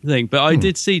 Thing. But I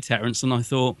did see Terrance and I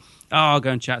thought, I'll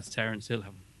go and chat to Terrance.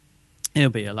 He'll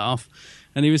be a laugh.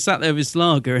 And he was sat there with his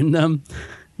lager and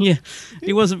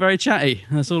he wasn't very chatty.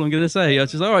 That's all I'm going to say. I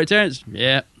was just, all right, Terrance.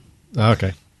 Yeah.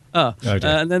 Okay.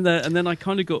 And then I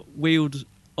kind of got wheeled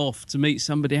off to meet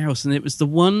somebody else, and it was the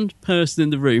one person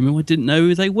in the room who I didn't know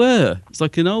who they were. It's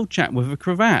like an old chap with a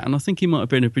cravat, and I think he might have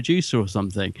been a producer or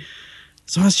something.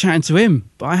 So I was chatting to him,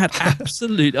 but I had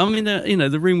absolute... I mean,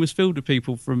 the room was filled with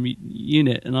people from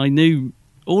Unit, and I knew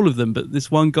all of them, but this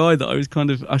one guy that I was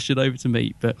kind of ushered over to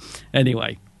meet. But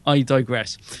anyway, I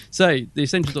digress. So, the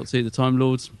Essential Doctor Who, the Time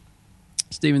Lords,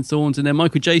 Stephen Thorne, and then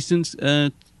Michael Jason's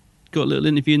got a little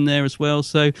interview in there as well.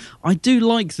 So I do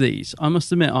like these. I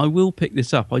must admit, I will pick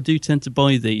this up. I do tend to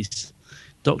buy these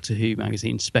Doctor Who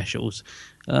magazine specials.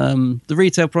 The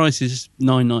retail price is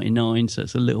 $9.99, so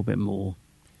it's a little bit more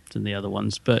than the other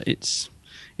ones, but it's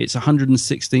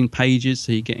 116 pages,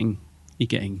 so you're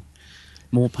getting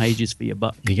more pages for your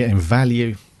buck. You're getting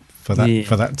value for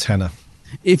that tenner.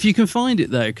 If you can find it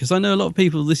though, because I know a lot of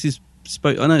people.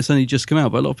 I know it's only just come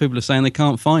out, but a lot of people are saying they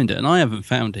can't find it, and I haven't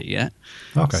found it yet.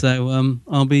 Okay. So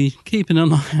I'll be keeping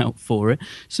an eye out for it.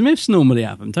 Smiths normally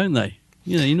have them, don't they?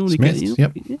 You normally Smiths,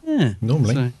 get. Yeah,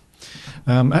 normally.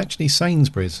 So. Actually,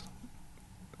 Sainsbury's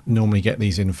normally get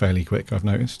these in fairly quick. I've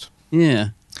noticed. Yeah.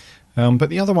 But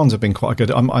the other ones have been quite good.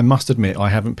 I must admit, I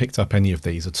haven't picked up any of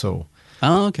these at all.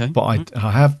 Oh, okay. But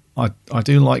I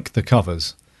do like the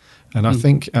covers, and I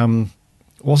think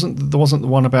wasn't the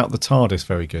one about the TARDIS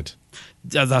very good?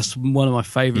 Yeah, that's one of my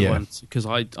favourite ones because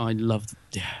I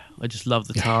just love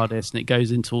the TARDIS, and it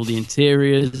goes into all the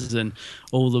interiors and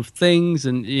all the things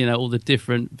and all the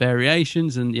different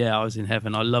variations, and I was in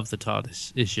heaven. I love the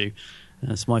TARDIS issue.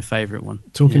 That's my favourite one.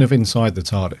 Talking of inside the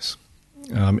TARDIS.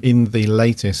 In the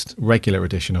latest regular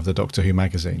edition of the Doctor Who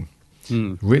magazine,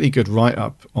 really good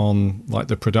write-up on like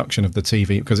the production of the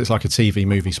TV, because it's like a TV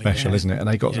movie special, isn't it? And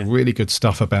they got some really good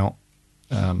stuff about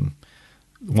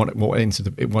what went into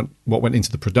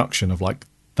the production of like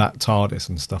that TARDIS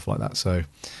and stuff like that. So,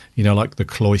 like the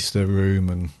cloister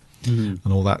room and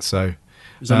all that. So it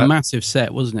was a massive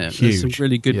set, wasn't it? Huge. There's some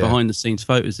really good behind-the-scenes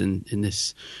photos in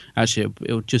this. Actually,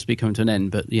 it'll just be coming to an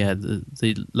end, but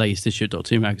the latest issue of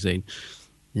Doctor Who magazine.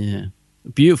 Yeah,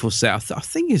 beautiful set. I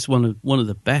think it's one of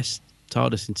the best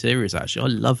TARDIS interiors.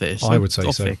 Actually, I love it. It's I would say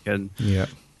so.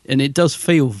 And it does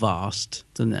feel vast,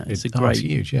 doesn't it? It's it's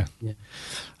huge. Yeah.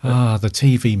 The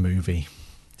TV movie.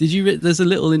 Did you? There's a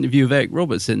little interview of Eric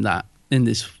Roberts in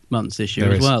this month's issue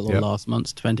there as is, well, or last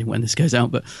month's, depending when this goes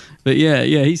out. But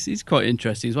he's quite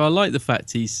interesting. So I like the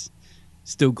fact he's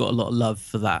still got a lot of love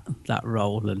for that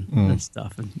role and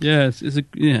stuff. And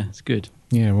it's good.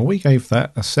 Yeah, well, we gave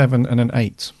that a 7 and an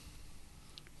 8.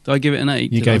 Did I give it an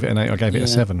 8? You gave it an 8. I gave it a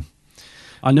 7.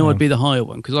 I knew I'd be the higher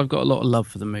one because I've got a lot of love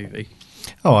for the movie.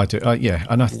 Oh, I do.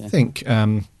 And I think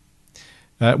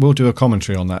we'll do a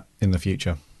commentary on that in the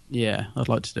future. Yeah, I'd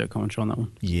like to do a commentary on that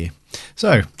one. Yeah.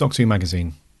 So, Doctor Who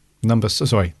magazine,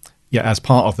 as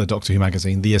part of the Doctor Who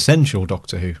magazine, the essential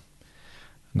Doctor Who,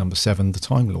 number 7, the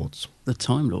Time Lords. The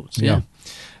Time Lords, yeah.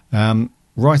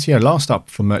 Right, last up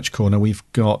for Merch Corner, we've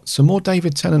got some more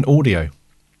David Tennant audio.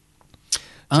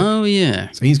 So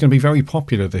he's going to be very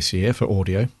popular this year for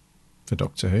audio, for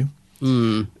Doctor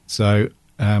Who. So,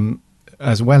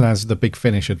 as well as the Big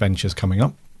Finish adventures coming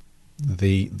up,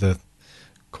 the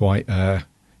quite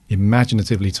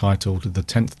imaginatively titled The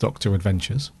 10th Doctor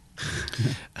Adventures.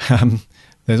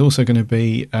 There's also going to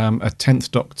be a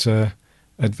 10th Doctor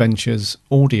Adventures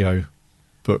audio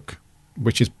book,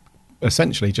 which is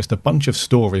essentially just a bunch of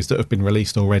stories that have been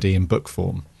released already in book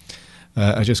form,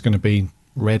 are just going to be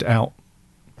read out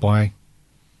by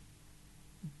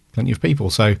plenty of people.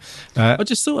 So I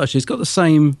just thought actually, they've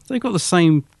got the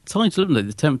same title, haven't they?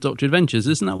 The 10th Doctor Adventures.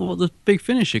 Isn't that what the Big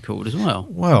Finish are called as well?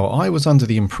 well, I was under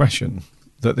the impression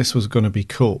that this was going to be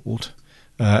called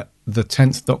the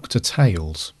 10th Doctor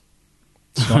Tales.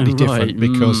 Slightly different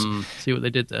because see what they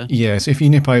did there. yes, if you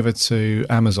nip over to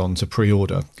Amazon to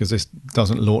pre-order, because this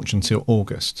doesn't launch until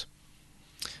August,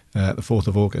 the 4th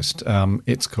of August,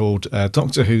 it's called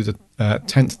Doctor Who, the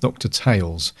 10th Doctor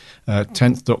Tales,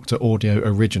 10th Doctor Audio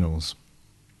Originals.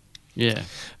 Yeah.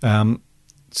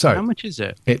 So How much is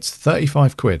it? it's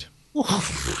 35 quid.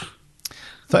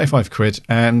 35 quid,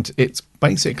 and it's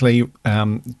basically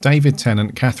David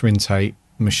Tennant, Catherine Tate,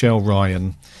 Michelle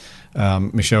Ryan.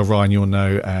 Michelle Ryan, you'll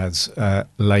know as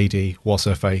Lady What's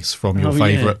Her Face from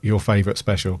your favourite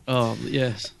special. Oh,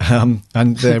 yes. And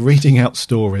they're reading out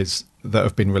stories that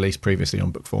have been released previously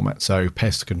on book format. So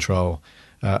Pest Control,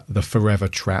 The Forever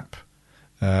Trap,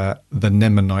 The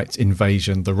Nemonite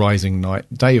Invasion, The Rising Night,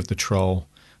 Day of the Troll,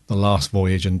 The Last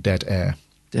Voyage, and Dead Air.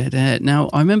 Dead Air. Now,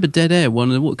 I remember Dead Air,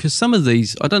 because some of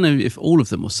these, I don't know if all of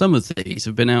them or some of these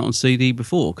have been out on CD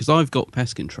before, because I've got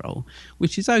Pest Control,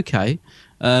 which is okay.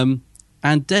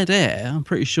 And Dead Air, I'm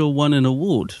pretty sure, won an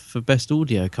award for Best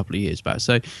Audio a couple of years back.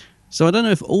 So I don't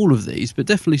know if all of these, but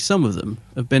definitely some of them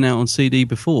have been out on CD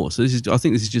before. So I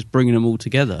think this is just bringing them all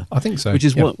together. I think so.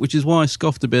 Which is why I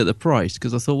scoffed a bit at the price,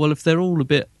 because I thought, well, if they're all a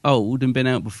bit old and been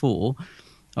out before,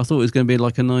 I thought it was going to be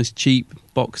like a nice cheap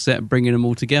box set bringing them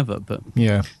all together. But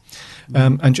yeah,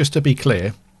 and just to be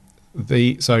clear,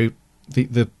 the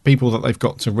people that they've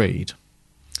got to read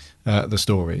the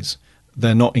stories,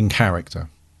 they're not in character.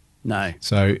 no,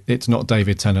 So it's not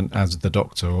David Tennant as the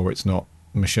Doctor, or it's not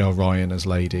Michelle Ryan as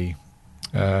Lady.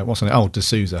 What's her name? Oh,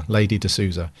 D'Souza, Lady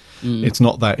D'Souza. It's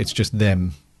not that. It's just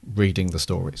them reading the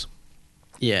stories.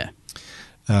 yeah,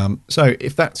 So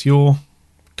if that's your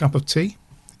cup of tea,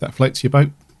 if that floats your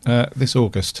boat this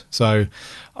August. So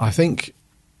I think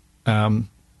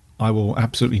I will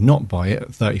absolutely not buy it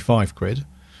at 35 quid.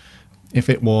 If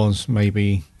it was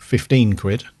maybe 15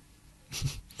 quid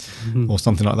or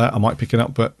something like that, I might pick it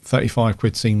up. But 35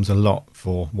 quid seems a lot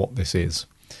for what this is.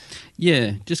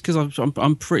 yeah. Just because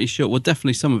I'm pretty sure. Well,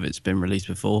 definitely some of it's been released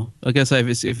before. I guess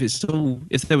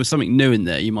if there was something new in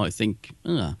there, you might think,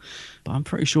 but I'm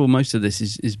pretty sure most of this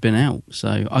is been out.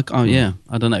 So I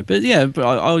don't know. But yeah,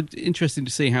 I'm interested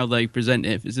to see how they present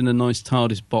it. If it's in a nice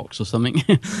TARDIS box or something,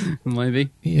 maybe.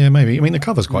 Yeah, maybe. I mean, the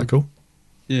cover's quite cool.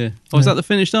 Yeah. Oh, is that the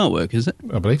finished artwork? Is it?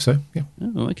 I believe so. Yeah,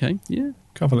 Oh, okay. Yeah.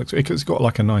 cover looks. It's got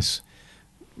like a nice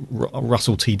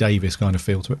Russell T Davies kind of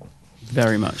feel to it.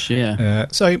 Very much. Yeah.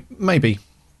 So maybe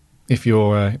if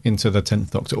you're into the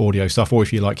 10th Doctor audio stuff, or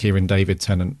if you like hearing David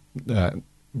Tennant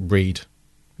read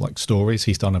like stories,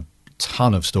 he's done a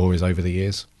ton of stories over the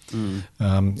years.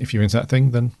 If you're into that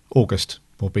thing, then August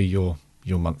will be your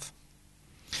month.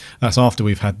 That's after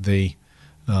we've had the,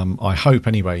 I hope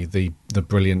anyway, the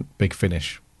brilliant Big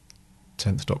Finish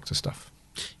 10th Doctor stuff.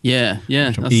 Yeah.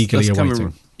 Which I'm eagerly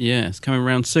awaiting. It's coming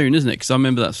around soon, isn't it? Because I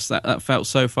remember that felt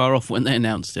so far off when they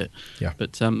announced it. Yeah.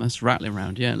 But that's rattling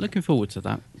around. Yeah, looking forward to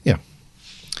that. Yeah.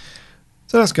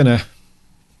 So that's gonna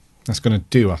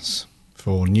do us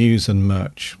for news and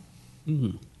merch.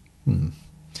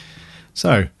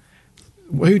 So,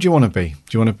 who do you want to be?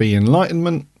 Do you want to be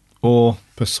enlightenment or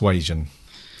persuasion?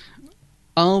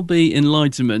 I'll be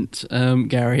enlightenment,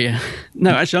 Gary.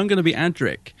 No, actually, I'm going to be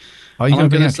Adric. Are you going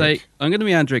to be Adric? I'm going to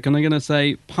be Adric, and I'm going to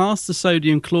say, pass the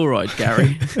sodium chloride,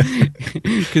 Gary.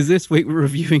 Because this week we're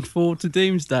reviewing Forward to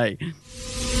Doomsday.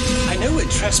 I know we're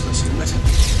trespassing, but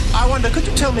I wonder, could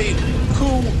you tell me who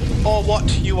or what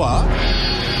you are?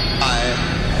 I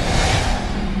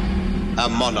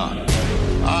am Monarch.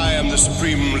 I am the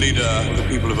supreme leader of the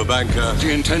people of Abanka.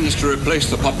 He intends to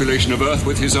replace the population of Earth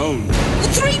with his own.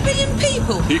 3 billion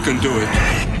people? He can do it.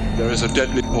 There is a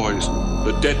deadly poison,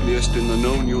 the deadliest in the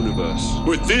known universe.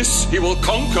 With this, he will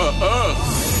conquer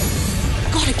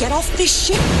Earth. Gotta get off this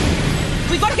ship.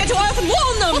 We've got to get to Earth and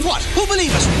warn them. Of what? Who'll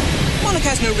believe us? Monarch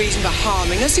has no reason for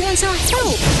harming us. He wants our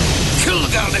help. Kill the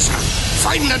girl, Lisa.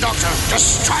 Find the Doctor.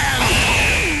 Destroy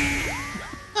him.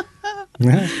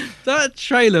 That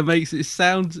trailer makes it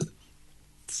sound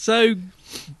so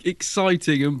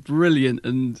exciting and brilliant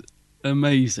and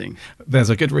amazing. There's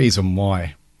a good reason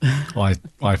why I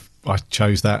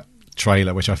chose that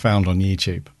trailer, which I found on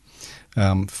YouTube,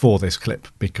 for this clip,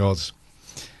 because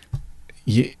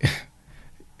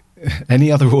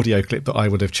any other audio clip that I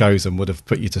would have chosen would have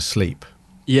put you to sleep.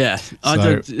 Yeah, I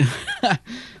So- don't.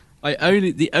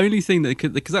 The only thing that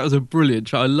could, because that was a brilliant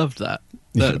trailer. I loved that.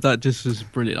 That just was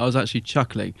brilliant. I was actually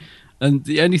chuckling. And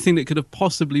the only thing that could have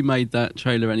possibly made that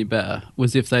trailer any better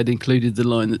was if they'd included the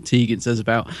line that Tegan says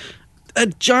about a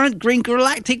giant green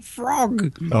galactic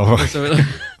frog. Oh, So,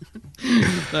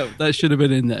 that should have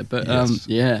been in there, but Yes.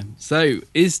 yeah. So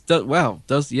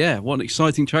what an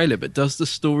exciting trailer! But does the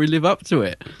story live up to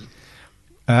it?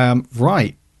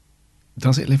 right.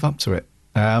 Does it live up to it?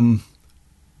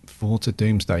 Forward to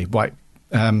Doomsday. Right.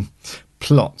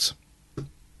 Plot.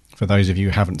 For those of you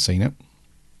who haven't seen it.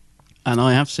 And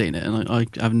I have seen it, and I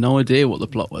have no idea what the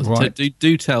plot was. Right.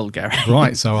 Do tell, Gary.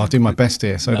 Right, so I'll do my best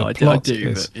here. So No, the plot I do,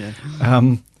 is, but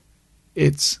yeah.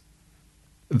 it's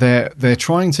they're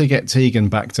trying to get Tegan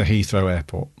back to Heathrow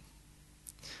Airport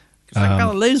I'm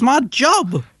going to lose my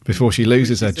job. before she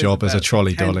loses her Which he says job as a about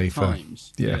trolley 10 dolly for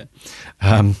times. yeah.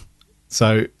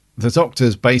 So the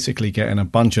Doctor's basically getting a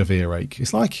bunch of earache.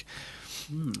 It's like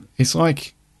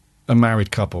a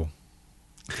married couple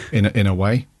in a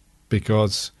way,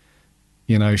 because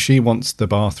she wants the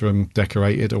bathroom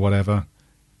decorated or whatever,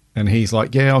 and he's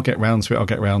like, yeah, I'll get round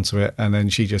to it, and then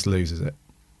she just loses it.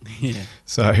 Yeah.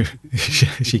 So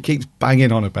she keeps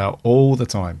banging on about all the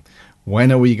time,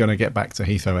 when are we going to get back to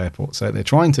Heathrow Airport? So they're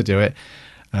trying to do it.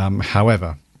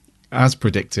 However, as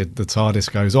predicted, the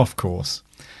TARDIS goes off course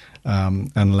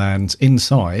and lands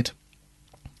inside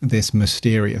this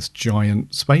mysterious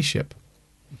giant spaceship,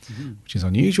 which is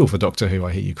unusual for Doctor Who,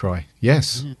 I hear you cry.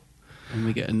 Yes. Yeah. And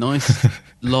we get a nice,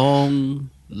 long,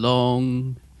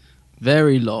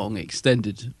 very long,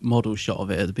 extended model shot of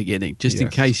it at the beginning, just in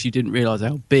Yes. case you didn't realise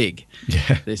how big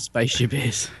Yeah. this spaceship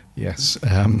is. Yes.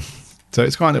 So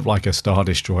it's kind of like a Star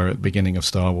Destroyer at the beginning of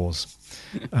Star Wars,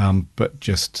 but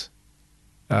just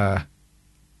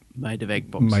Made of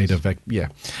egg boxes. made of egg. Yeah.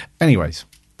 Anyways,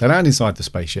 they land inside the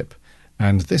spaceship,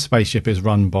 and this spaceship is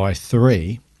run by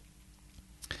three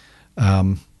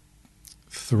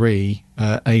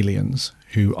aliens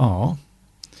who are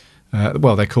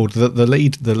they're called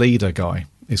the leader guy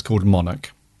is called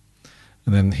Monarch,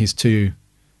 and then his two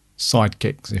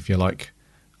sidekicks, if you like,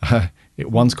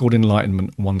 one's called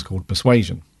Enlightenment, one's called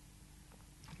Persuasion.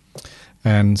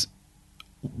 And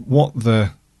what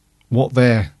their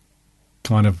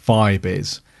kind of vibe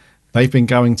is, they've been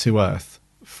going to Earth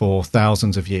for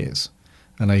thousands of years,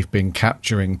 and they've been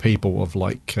capturing people of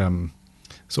like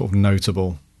sort of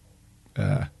notable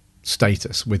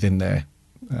status within their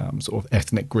sort of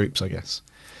ethnic groups, I guess,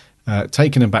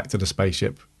 taking them back to the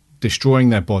spaceship, destroying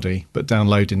their body, but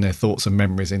downloading their thoughts and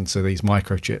memories into these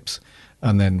microchips,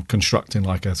 and then constructing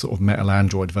like a sort of metal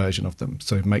android version of them,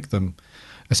 so make them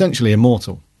essentially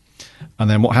immortal. And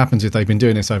then what happens is they've been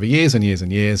doing this over years and years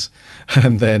and years,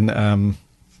 and then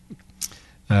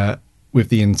with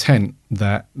the intent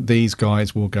that these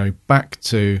guys will go back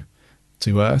to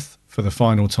Earth for the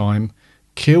final time,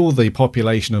 kill the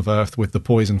population of Earth with the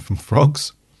poison from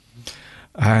frogs,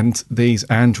 and these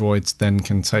androids then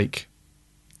can take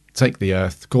the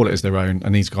Earth, call it as their own,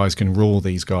 and these guys can rule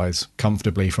these guys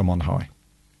comfortably from on high.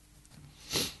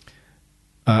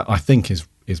 I think is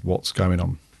what's going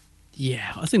on.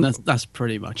 Yeah, I think that's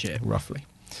pretty much it. Roughly.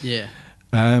 Yeah.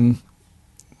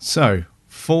 So,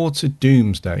 Forward to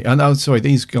Doomsday. And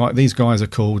these guys are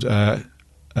called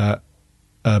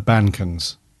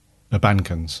Urbankans.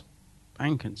 Bankans.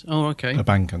 Oh, okay.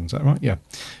 Urbankans, is that right? Yeah.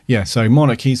 Yeah, so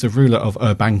Monarch, he's the ruler of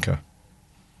Urbanka.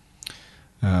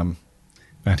 And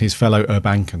his fellow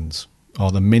Urbankans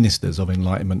are the ministers of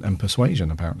Enlightenment and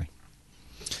Persuasion, apparently.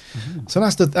 So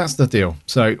that's the deal.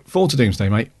 So, Forward to Doomsday,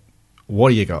 mate. What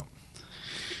do you got?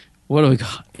 What do we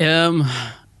got?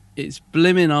 It's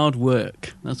blimmin' hard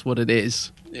work. That's what it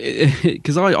is.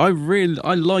 Because I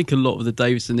like a lot of the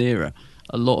Davison era,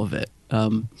 a lot of it.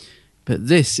 But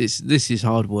this is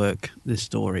hard work. This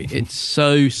story, it's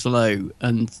so slow,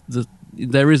 and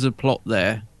there is a plot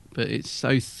there, but it's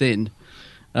so thin.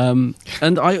 And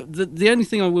the only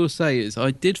thing I will say is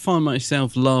I did find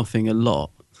myself laughing a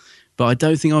lot, but I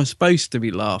don't think I was supposed to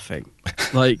be laughing.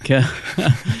 Like,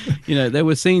 there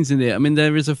were scenes in there. I mean,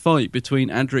 there is a fight between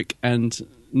Adric and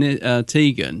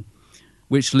Tegan,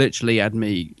 which literally had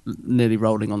me nearly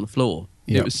rolling on the floor.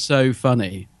 Yep. It was so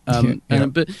funny. But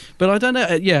I don't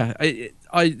know.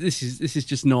 This is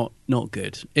just not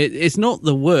good. It's not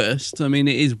the worst. I mean,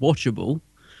 it is watchable.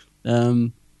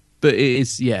 But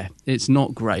it's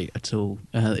not great at all.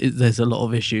 There's a lot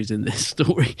of issues in this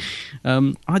story.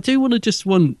 I do want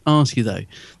to ask you, though,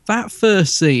 that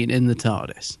first scene in the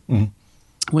TARDIS,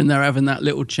 when they're having that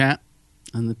little chat,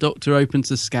 and the Doctor opens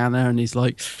the scanner, and he's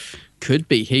like, could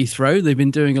be Heathrow. They've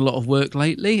been doing a lot of work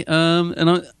lately. And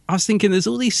I was thinking, there's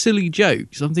all these silly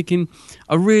jokes. I'm thinking,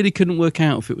 I really couldn't work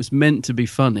out if it was meant to be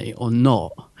funny or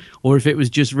not, or if it was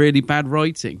just really bad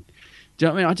writing. Do you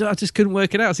know what I mean? I just couldn't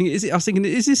work it out. I was thinking,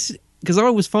 is this because I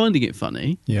was finding it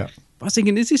funny? Yeah. But I was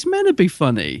thinking, is this meant to be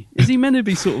funny? Is he meant to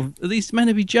be are these meant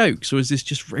to be jokes, or is this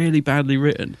just really badly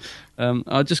written?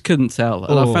 I just couldn't tell,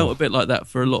 and I felt a bit like that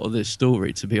for a lot of this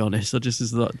story, to be honest. I just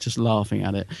was just laughing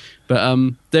at it.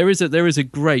 But there is a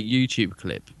great YouTube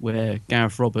clip where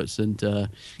Gareth Roberts and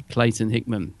Clayton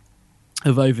Hickman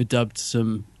have overdubbed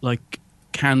some like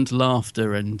canned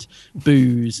laughter and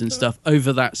boos and stuff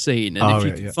over that scene. And if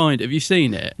you can find, have you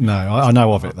seen it? No, I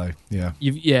know of it though. Yeah,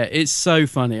 it's so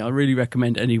funny. I really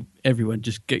recommend everyone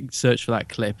just search for that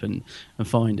clip and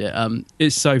find it.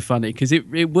 It's so funny because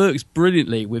it works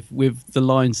brilliantly with the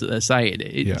lines that they're saying.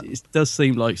 It does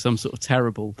seem like some sort of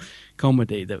terrible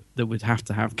comedy that would have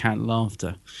to have canned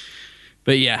laughter.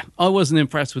 But yeah, I wasn't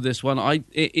impressed with this one.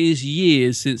 It is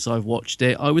years since I've watched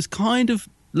it. I was kind of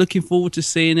looking forward to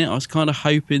seeing it. I was kind of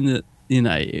hoping that,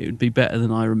 it would be better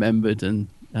than I remembered and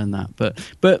that.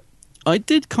 But I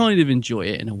did kind of enjoy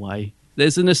it in a way.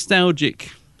 There's a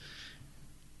nostalgic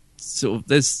sort of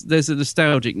there's a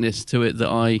nostalgicness to it that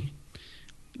I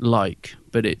like,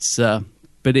 but it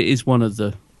is one of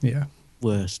the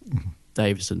worst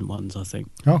Davison ones, I think.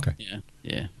 Okay.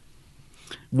 Yeah.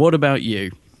 What about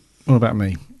you? What about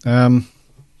me?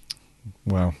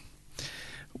 Well,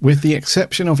 with the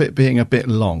exception of it being a bit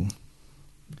long,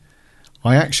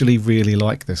 I actually really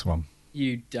like this one.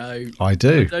 You don't. I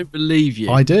do. I don't believe you.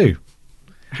 I do.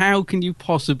 How can you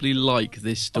possibly like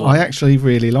this story? I actually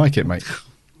really like it, mate.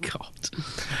 God,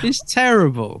 it's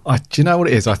terrible. Do you know what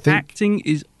it is? I think acting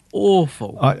is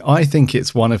awful. I think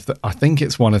it's one of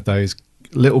those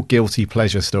little guilty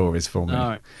pleasure stories for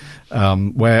me,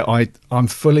 where I'm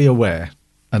fully aware,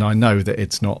 and I know that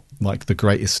it's not like the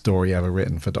greatest story ever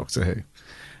written for Doctor Who,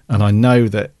 and I know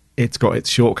that it's got its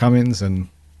shortcomings and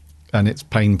its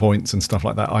pain points and stuff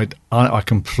like that. I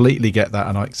completely get that,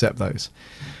 and I accept those,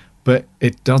 but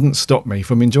it doesn't stop me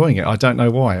from enjoying it. I don't know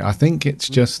why. I think it's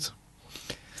just.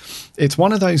 It's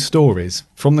one of those stories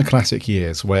from the classic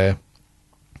years where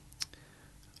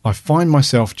I find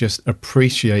myself just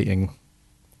appreciating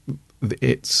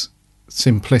its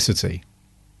simplicity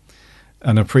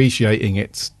and appreciating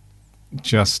its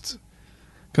just...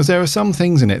 Because there are some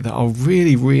things in it that are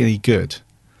really, really good,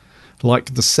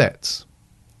 like the sets.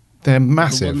 They're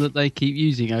massive. The one that they keep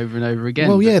using over and over again.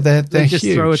 Well, yeah, they're just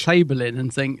huge. Throw a table in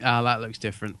and think, that looks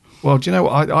different. Well, do you know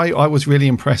what? I was really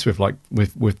impressed with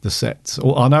with the sets.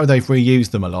 I know they've reused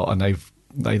them a lot, and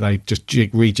they just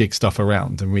rejig stuff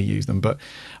around and reuse them. But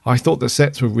I thought the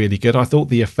sets were really good. I thought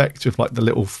the effects with like the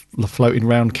little floating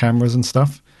round cameras and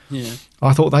stuff. Yeah,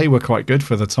 I thought they were quite good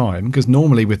for the time, because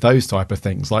normally with those type of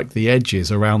things, like the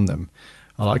edges around them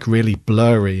are like really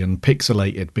blurry and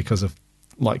pixelated because of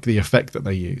like the effect that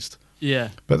they used. Yeah,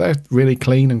 but they're really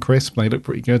clean and crisp. They look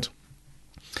pretty good.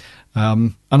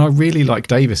 And I really like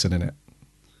Davison in it,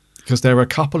 because there are a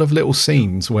couple of little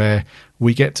scenes where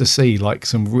we get to see like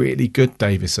some really good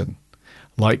Davison,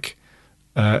 like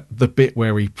the bit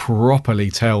where he properly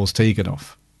tells Tegan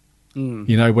off.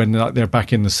 You know, when like, they're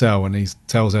back in the cell and he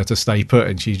tells her to stay put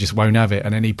and she just won't have it,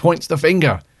 and then he points the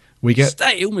finger. We get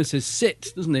stay. He almost says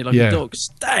sit, doesn't he? Like a dog.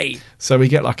 Stay. So we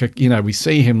get like we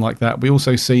see him like that. We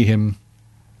also see him.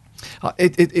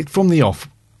 It from the off.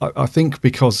 I think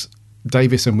because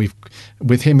Davison,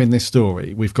 with him in this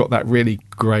story, we've got that really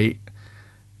great,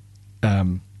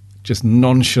 just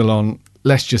nonchalant.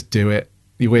 Let's just do it.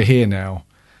 We're here now.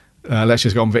 Let's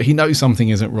just go on with it. He knows something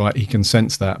isn't right. He can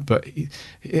sense that, but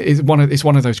it's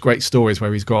one of those great stories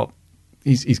where he's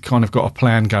kind of got a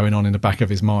plan going on in the back of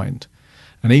his mind.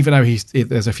 And even though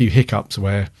there's a few hiccups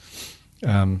where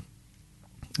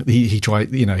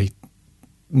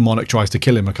Monarch tries to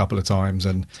kill him a couple of times,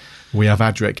 and we have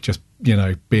Adric just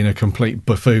being a complete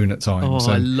buffoon at times.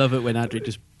 I love it when Adric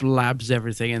just blabs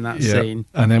everything in that scene.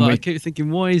 And then I keep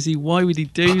thinking, why would he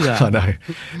do that? I know.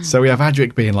 So we have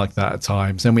Adric being like that at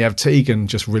times, and we have Tegan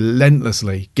just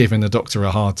relentlessly giving the Doctor a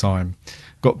hard time.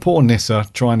 Got poor Nyssa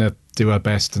trying to do her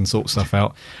best and sort stuff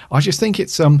out. I just think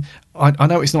it's I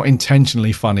know it's not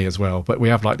intentionally funny as well, but we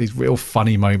have like these real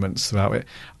funny moments about it,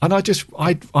 and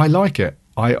I like it.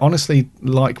 I honestly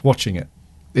like watching it.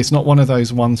 It's not one of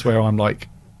those ones where I'm like,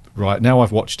 right, now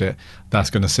I've watched it, that's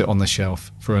going to sit on the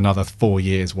shelf for another 4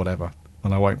 years, whatever,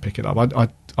 and I won't pick it up.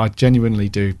 I genuinely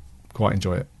do quite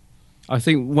enjoy it. I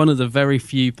think one of the very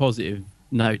few positive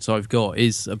notes I've got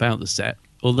is about the set,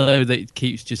 although it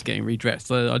keeps just getting redressed.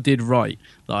 So I did write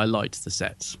that I liked the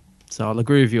sets, so I'll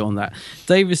agree with you on that.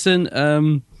 Davison,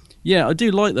 I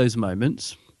do like those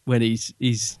moments when he's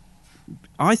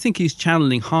I think he's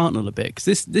channeling Hartnell a bit,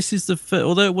 because this is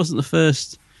although it wasn't the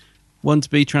first one to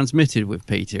be transmitted with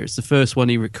Peter, it's the first one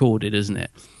he recorded, isn't it?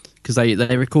 Because they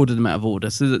recorded them out of order,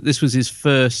 so this was his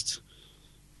first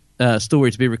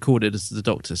story to be recorded as the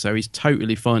Doctor, so he's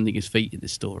totally finding his feet in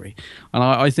this story. And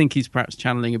I think he's perhaps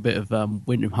channeling a bit of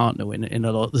William Hartnell in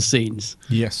a lot of the scenes.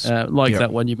 Yes.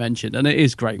 That one you mentioned. And it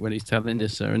is great when he's telling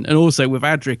this. And also with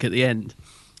Adric at the end,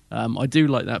 I do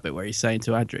like that bit where he's saying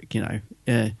to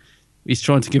Adric, he's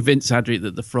trying to convince Adric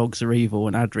that the frogs are evil,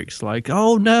 and Adric's like,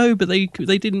 "Oh no, but they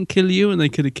didn't kill you, and they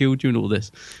could have killed you," and all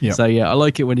this. Yeah. So I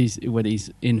like it when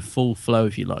he's in full flow,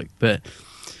 if you like. But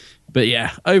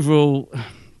yeah, overall,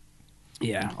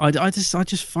 yeah, I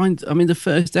just find, I mean, the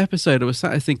first episode, I was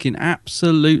sat there thinking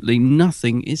absolutely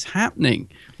nothing is happening.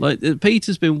 Like,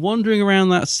 Peter's been wandering around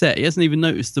that set, he hasn't even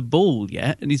noticed the ball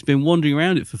yet, and he's been wandering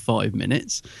around it for 5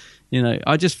 minutes.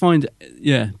 I just find,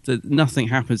 that nothing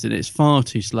happens in it. It's far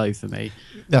too slow for me.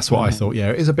 That's what I thought. Yeah,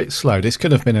 it is a bit slow. This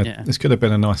could have been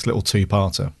a nice little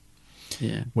 2-parter.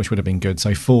 Yeah, which would have been good.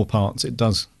 So 4 parts. It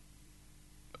does.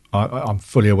 I'm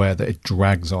fully aware that it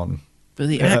drags on. But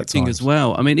the acting as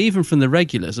well. I mean, even from the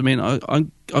regulars. I mean,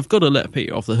 I've got to let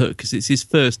Peter off the hook because it's his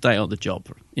first day on the job.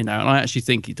 And I actually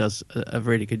think he does a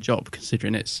really good job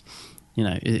considering it's,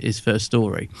 his first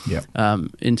story. Yeah.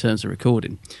 In terms of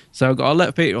recording. So I'll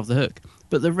let Peter off the hook.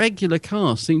 But the regular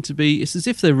cast seem to be, it's as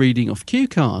if they're reading off cue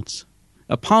cards.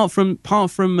 Apart from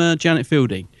Janet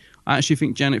Fielding. I actually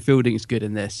think Janet Fielding is good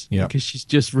in this. Yeah. Because she's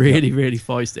just really, really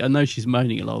feisty. I know she's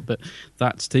moaning a lot, but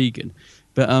that's Tegan.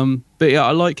 But yeah,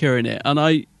 I like her in it. And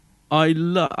I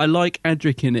like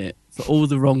Adric in it for all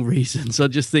the wrong reasons. I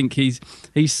just think he's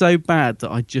so bad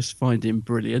that I just find him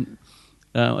brilliant.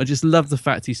 I just love the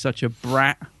fact he's such a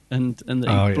brat and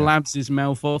that he blabs his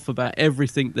mouth off about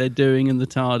everything they're doing in the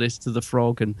TARDIS to the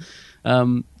frog. And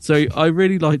so I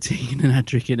really like Tegan and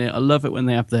Adric in it. I love it when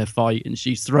they have their fight and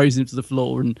she throws him to the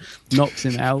floor and knocks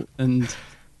him out and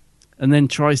then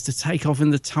tries to take off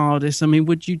in the TARDIS. I mean,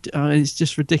 would you? It's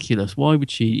just ridiculous. Why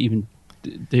would she even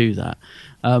do that?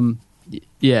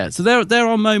 Yeah. So there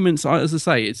are moments. As I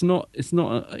say, it's not.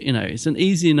 It's an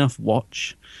easy enough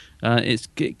watch.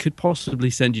 It could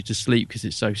possibly send you to sleep because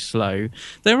it's so slow.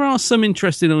 There are some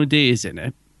interesting ideas in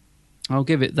it. I'll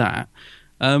give it that.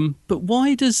 But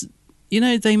why does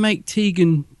they make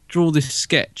Tegan draw this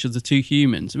sketch of the 2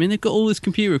 humans? I mean, they've got all this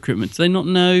computer equipment. Do they not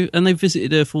know? And they've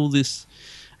visited Earth all this.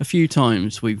 A few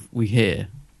times we hear,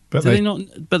 but they not.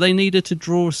 But they need her to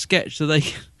draw a sketch so they.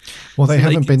 Well, they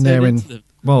haven't been there in.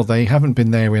 Well, they haven't been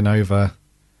there in over.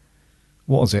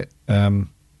 What was it?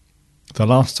 The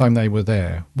last time they were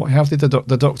there, how did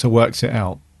the Doctor works it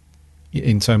out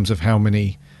in terms of how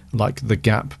many, like the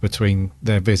gap between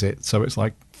their visits? So it's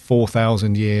like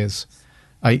 4,000 years,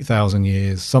 8,000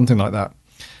 years, something like that.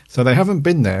 So they haven't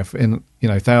been there in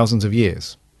thousands of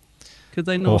years. Could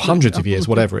they not, or hundreds of years,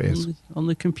 whatever it is, on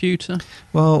the computer?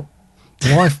 Well,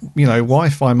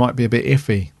 Wi-Fi might be a bit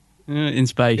iffy in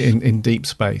space, in deep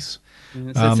space.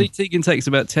 Yeah, so Tegan takes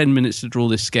about 10 minutes to draw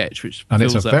this sketch, and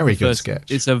it's a very good sketch.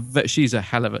 She's a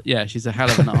hell of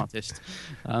an artist.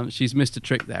 She's missed a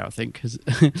trick there, I think.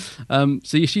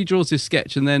 So she draws this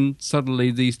sketch, and then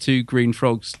suddenly these 2 green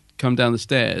frogs come down the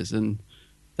stairs, and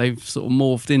they've sort of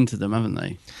morphed into them, haven't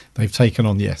they? They've taken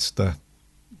on the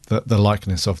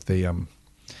likeness of the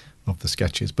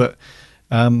sketches, but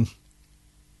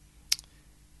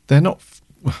they're not.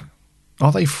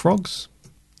 Are they frogs?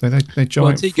 They're giant.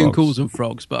 Well, Tegan frogs. Calls them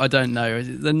frogs, but I don't know.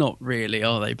 They're not really,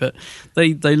 are they? But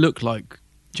they look like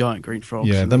giant green frogs.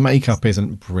 Yeah, the makeup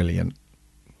isn't brilliant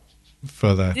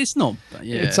for the. It's not.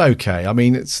 Yeah, it's okay. I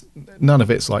mean, it's none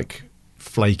of it's like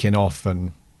flaking off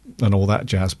and all that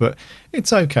jazz, but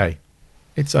it's okay.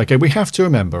 It's okay. We have to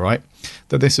remember, right,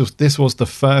 that this was the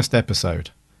first episode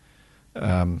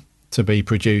to be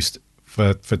produced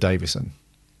for Davison.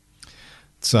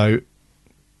 So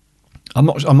I'm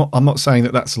not saying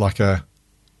that that's like a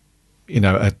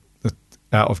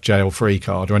out of jail free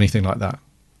card or anything like that,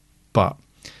 but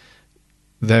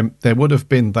there would have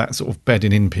been that sort of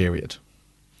bedding in period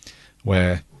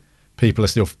where people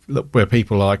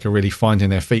are really finding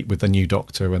their feet with the new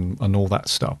Doctor and all that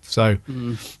stuff. So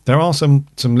there are some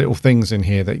little things in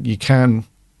here that you can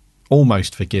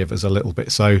almost forgive as a little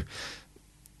bit. So,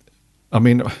 I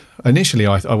mean, initially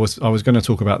I was going to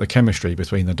talk about the chemistry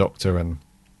between the Doctor and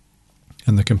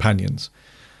the companions,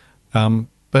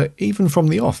 but even from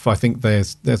the off, I think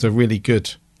there's a really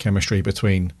good chemistry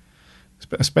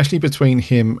especially between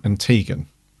him and Tegan.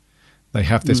 They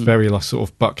have this very sort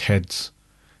of buck heads.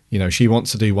 She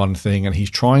wants to do one thing and he's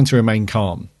trying to remain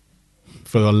calm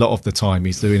for a lot of the time.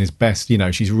 He's doing his best.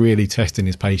 She's really testing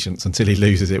his patience until he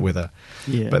loses it with her.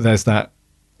 Yeah. But there's that,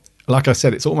 like I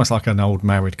said, it's almost like an old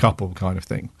married couple kind of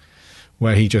thing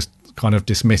where he just kind of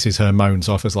dismisses her moans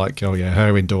off as like, oh yeah,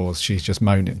 her indoors, she's just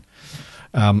moaning.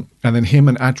 And then him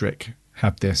and Adric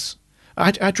have this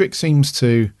Adric seems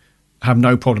to have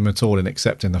no problem at all in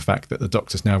accepting the fact that the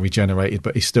Doctor's now regenerated,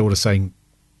 but he's still the same,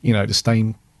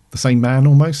 the same man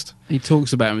almost. He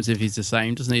talks about him as if he's the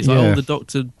same, doesn't he? He's like, oh, the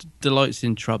Doctor delights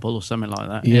in trouble or something like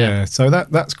that. Yeah. So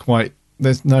that's quite.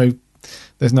 There's no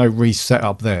reset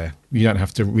up there. You don't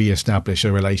have to re-establish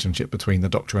a relationship between the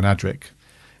Doctor and Adric.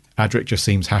 Adric just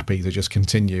seems happy to just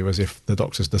continue as if the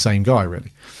Doctor's the same guy,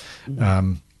 really.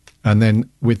 And then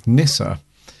with Nyssa,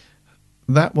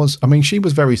 she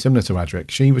was very similar to Adric.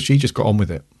 She just got on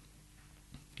with it.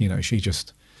 She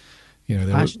just,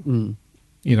 with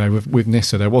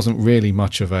Nyssa, there wasn't really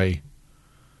much of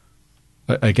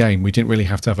again, we didn't really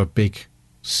have to have a big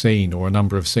scene or a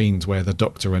number of scenes where the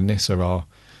Doctor and Nyssa are,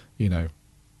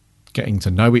 getting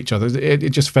to know each other. It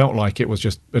just felt like it was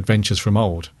just adventures from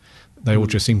old. They all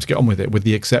just seemed to get on with it, with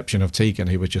the exception of Tegan,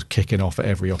 who was just kicking off at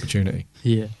every opportunity.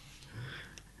 Yeah.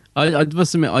 I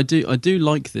must admit, I do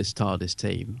like this TARDIS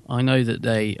team. I know that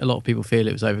a lot of people feel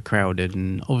it was overcrowded,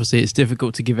 and obviously it's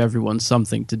difficult to give everyone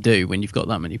something to do when you've got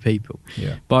that many people.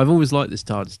 Yeah. But I've always liked this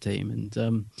TARDIS team,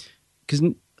 and because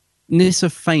Nyssa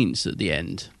faints at the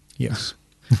end. Yes.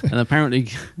 And apparently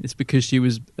it's because she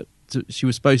was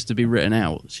supposed to be written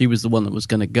out. She was the one that was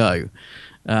going to go,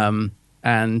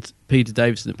 and Peter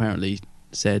Davison apparently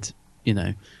said,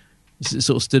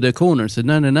 sort of stood her corner and said,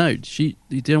 no,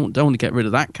 you don't want to get rid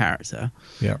of that character.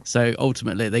 Yeah. So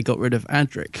ultimately they got rid of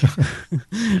Adric.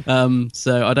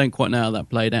 So I don't quite know how that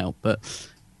played out, but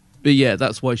yeah,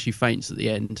 that's why she faints at the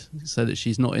end, so that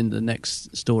she's not in the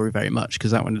next story very much, because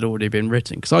that one had already been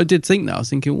written. Because I did think that. I was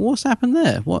thinking, well, what's happened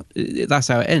there? What? That's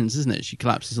how it ends, isn't it? She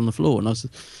collapses on the floor, and I was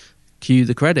cue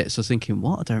the credits. I was thinking,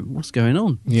 what's going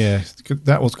on? Yeah,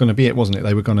 that was going to be it, wasn't it?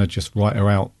 They were going to just write her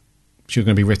out. She was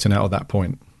going to be written out at that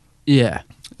point. Yeah.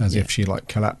 As if she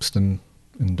collapsed and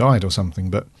died or something.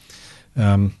 But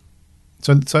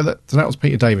so that was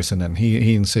Peter Davison then.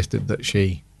 He insisted that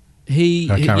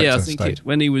I think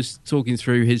when he was talking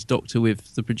through his Doctor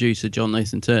with the producer John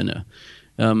Nathan Turner,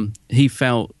 he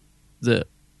felt that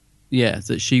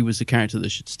she was the character that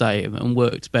should stay and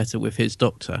worked better with his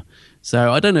Doctor.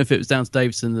 So I don't know if it was down to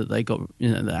Davison that they got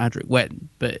that Adric went,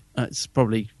 but it's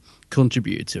probably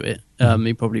contributed to it.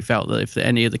 He probably felt that if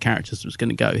any of the characters was going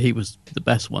to go, he was the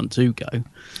best one to go.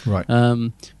 Right.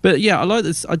 But yeah, I like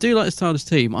this. I do like this TARDIS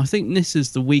team. I think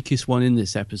Nyssa's the weakest one in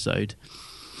this episode.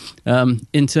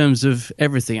 In terms of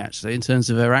everything, actually, in terms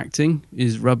of her acting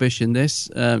is rubbish in this.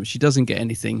 She doesn't get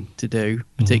anything to do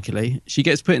particularly. She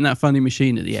gets put in that funny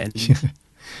machine at the end.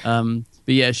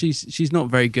 But yeah, she's not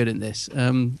very good in this.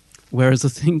 Whereas I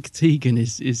think Tegan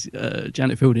is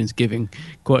Janet Fielding's giving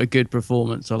quite a good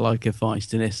performance. I like her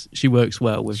feistiness. She works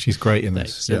well with. She's great in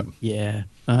this. Yeah.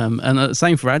 And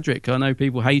same for Adric. I know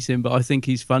people hate him, but I think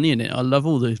he's funny in it. I love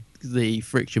all the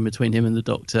friction between him and the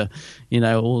Doctor.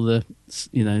 All the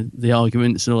the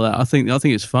arguments and all that. I think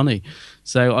it's funny.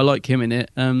 So I like him in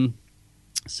it.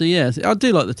 So yeah, I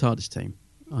do like the TARDIS team.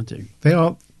 I do. They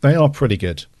are pretty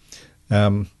good.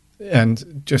 And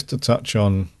just to touch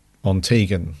on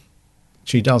Tegan,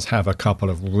 she does have a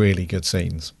couple of really good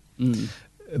scenes.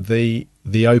 The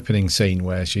opening scene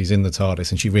where she's in the TARDIS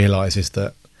and she realises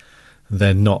that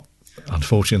they're not,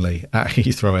 unfortunately, at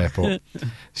Heathrow Airport.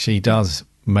 She does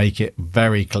make it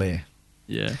very clear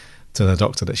to the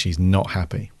Doctor that she's not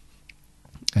happy.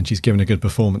 And she's given a good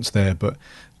performance there, but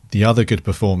the other good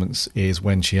performance is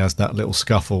when she has that little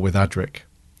scuffle with Adric.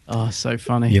 Oh, so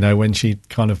funny. When she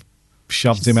kind of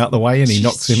shoves him out the way and he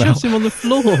knocks him out. Shoves him on the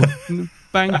floor.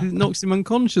 Knocks him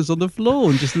unconscious on the floor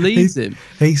and just leaves him.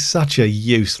 He's such a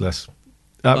useless.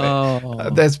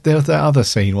 There's that other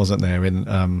scene, wasn't there? In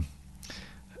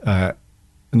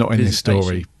not in this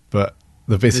story, but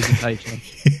the Visitation.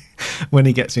 When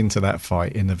he gets into that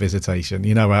fight in the Visitation,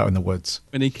 out in the woods,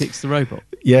 when he kicks the robot.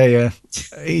 Yeah.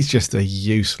 He's just a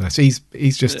useless. He's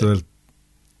just a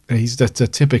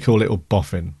typical little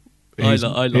boffin. I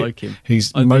like him.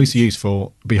 He's most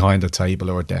useful behind a table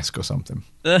or a desk or something.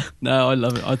 No, I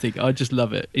love it. I just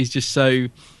love it. He's so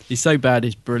bad.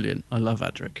 He's brilliant. I love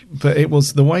Adric. But it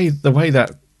was the way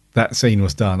that scene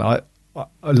was done. I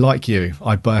like you.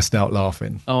 I burst out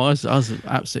laughing. Oh, I was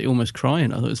absolutely almost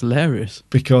crying. I thought it was hilarious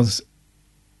because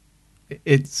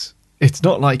it's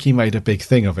not like he made a big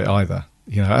thing of it either.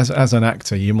 As an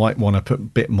actor, you might want to put a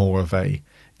bit more of a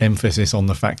emphasis on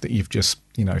the fact that you've just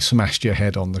smashed your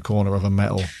head on the corner of a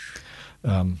metal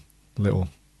little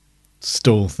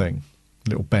stool thing,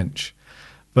 little bench.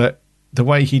 But the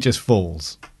way he just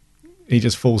falls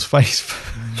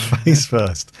face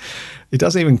first. He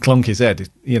doesn't even clonk his head.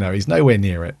 He's nowhere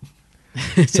near it.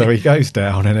 So he goes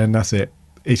down, and then that's it.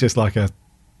 He's just like a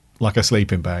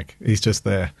sleeping bag. He's just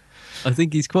there. I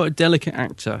think he's quite a delicate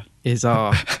actor. is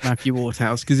our Matthew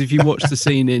Waterhouse, because if you watch the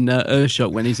scene in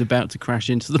Earthshock when he's about to crash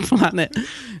into the planet,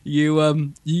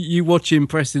 you watch him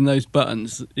pressing those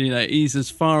buttons. He's as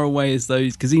far away as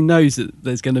those, because he knows that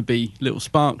there's going to be little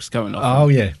sparks going off. Oh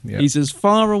yeah. He's as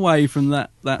far away from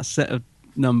that set of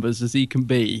numbers as he can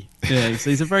be. Yeah, so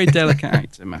he's a very delicate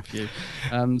actor, Matthew.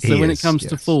 So when it comes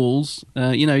to falls,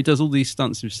 he does all these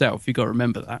stunts himself. You've got to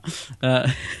remember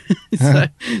that. So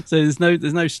there's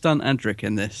no stunt Adric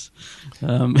in this.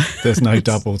 There's no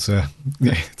double to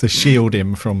shield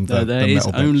him from the there is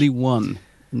metal only one,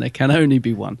 and there can only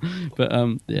be one. But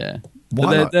yeah,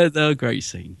 they're a great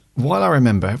scene. While I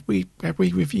remember, have we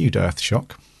reviewed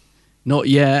Earthshock? Not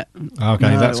yet. Okay,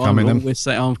 no, that's coming then. We'll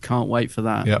say, I can't wait for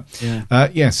that.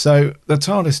 Yeah. So the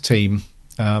TARDIS team,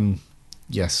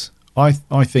 yes, I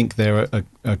think they're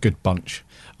a good bunch.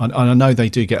 And I know they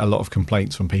do get a lot of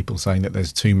complaints from people saying that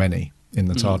there's too many in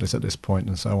the TARDIS at this point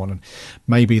and so on. And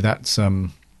maybe that's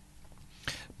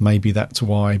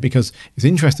why, because it's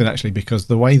interesting actually, because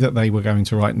the way that they were going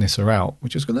to write Nyssa out,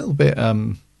 which is a little bit,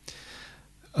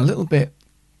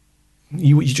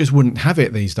 you just wouldn't have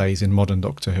it these days in modern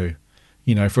Doctor Who.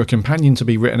 For a companion to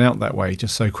be written out that way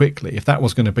just so quickly, if that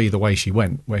was going to be the way she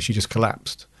went, where she just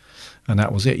collapsed and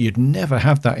that was it, you'd never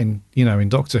have that in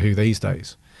Doctor Who these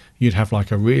days. You'd have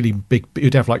like a really big,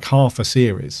 you'd have like half a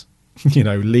series,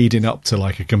 leading up to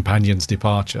like a companion's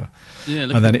departure. Yeah,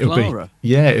 and then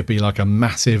it'd be like a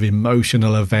massive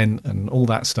emotional event and all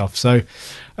that stuff. So,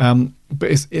 but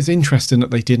it's interesting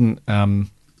that they didn't,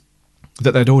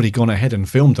 that they'd already gone ahead and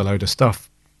filmed a load of stuff,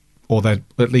 or they'd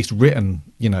at least written,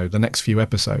 the next few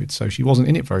episodes. So she wasn't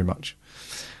in it very much.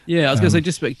 Yeah, I was going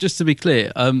to say, just to be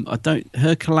clear,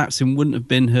 her collapsing wouldn't have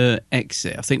been her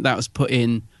exit. I think that was put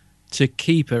in to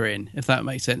keep her in, if that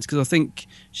makes sense. Because I think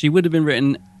she would have been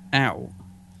written out,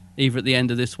 either at the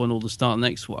end of this one or the start of the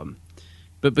next one.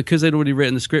 But because they'd already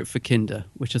written the script for Kinder,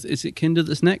 which is it Kinder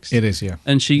that's next? It is, yeah.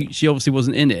 And she obviously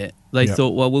wasn't in it. They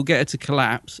thought, well, we'll get her to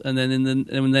collapse, and then in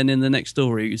the next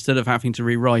story, instead of having to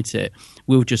rewrite it,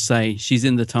 we'll just say she's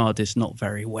in the TARDIS, not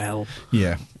very well.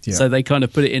 Yeah. So they kind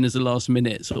of put it in as a last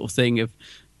minute sort of thing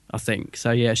I think.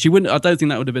 So yeah, she wouldn't. I don't think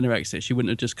that would have been her exit. She wouldn't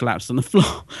have just collapsed on the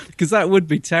floor, because that would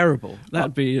be terrible.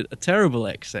 That'd be a terrible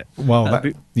exit. Well,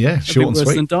 short and sweet.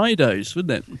 Worse than Dido's,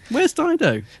 wouldn't it? Where's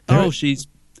Dido? She's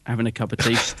having a cup of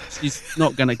tea. She's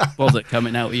not going to bother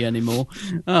coming out here anymore.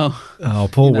 Oh,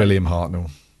 poor William Hartnell.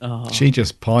 Oh. She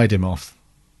just pied him off.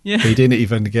 Yeah. He didn't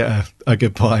even get a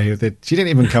goodbye. She didn't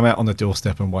even come out on the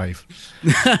doorstep and wave.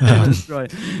 That's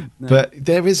right. No. But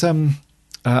there is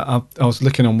I was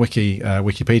looking on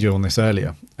Wikipedia on this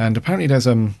earlier, and apparently there's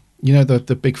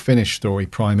the Big Finish story,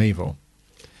 Primeval.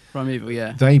 Primeval,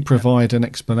 yeah. They provide an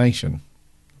explanation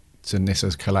to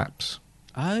Nyssa's collapse.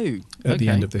 Oh, at the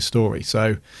end of this story.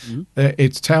 So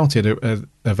it's touted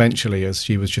eventually as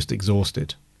she was just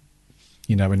exhausted,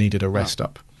 and needed a rest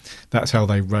up. That's how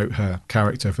they wrote her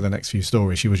character for the next few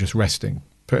stories. She was just resting,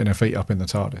 putting her feet up in the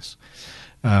TARDIS.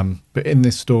 But in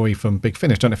this story from Big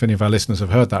Finish, I don't know if any of our listeners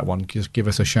have heard that one. Just give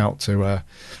us a shout to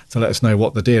let us know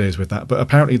what the deal is with that. But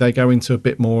apparently they go into a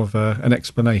bit more of an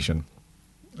explanation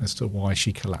as to why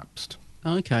she collapsed.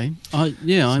 Okay. I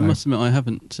must admit I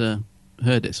haven't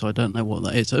heard it, so I don't know what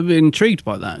that is. I've been intrigued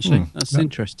by that, actually. That's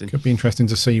interesting. Could be interesting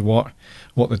to see what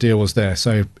the deal was there.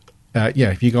 So,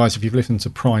 if you've listened to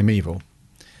Primeval,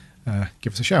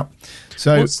 give us a shout.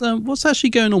 So, what's actually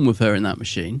going on with her in that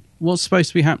machine? What's supposed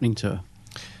to be happening to her?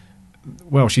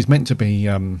 Well, she's meant to be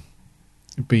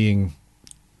being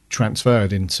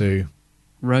transferred into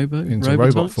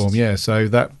robot form. Yeah. So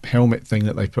that helmet thing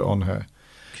that they put on her,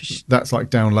 that's like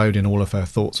downloading all of her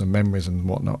thoughts and memories and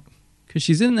whatnot. Because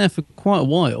she's in there for quite a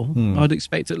while. I'd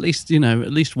expect at least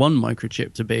one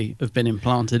microchip to have been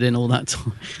implanted in all that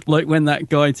time. Like when that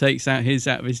guy takes out of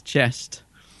his chest,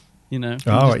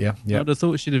 Oh, yeah. I'd have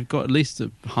thought she'd have got at least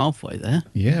halfway there.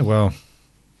 Yeah, well,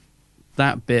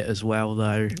 that bit as well,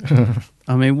 though.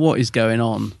 I mean, what is going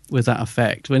on with that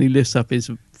effect when he lifts up his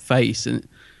face and?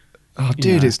 Oh,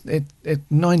 dude, it's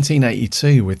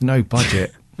 1982 with no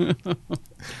budget.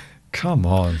 Come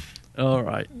on. All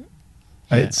right.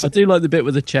 Yeah. I do like the bit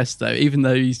with the chest, though, even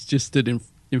though he's just stood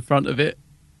in front of it.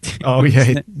 Oh,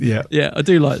 yeah, yeah. Yeah, I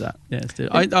do like that. Yeah,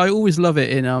 I always love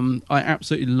it I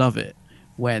absolutely love it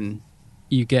when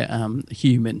you get a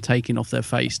human taking off their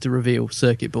face to reveal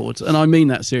circuit boards. And I mean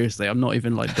that seriously. I'm not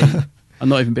even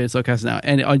being sarcastic now.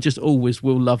 And I just always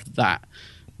will love that.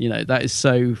 That is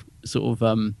so sort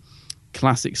of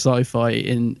classic sci-fi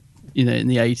in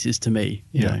the 80s to me,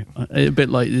 you know, a bit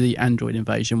like the Android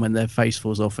invasion when their face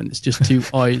falls off and it's just two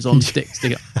eyes on sticks.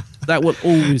 I will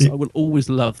always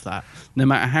love that. No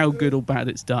matter how good or bad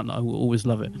it's done, I will always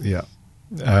love it. Yeah.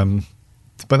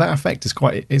 But that effect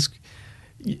is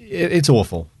it's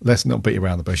awful. Let's not beat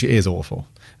around the bush. It is awful.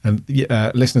 And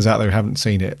listeners out there who haven't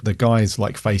seen it, the guy's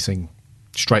like facing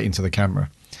straight into the camera,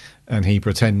 and he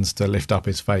pretends to lift up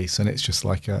his face, and it's just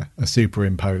like a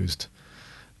superimposed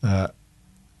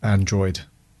android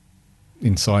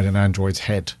inside an android's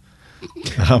head.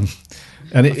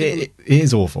 And it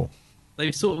is awful.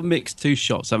 They've sort of mixed two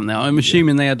shots, haven't they? I'm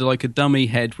assuming they had like a dummy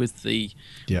head with the,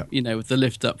 with the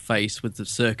lift up face with the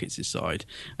circuits inside,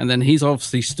 and then he's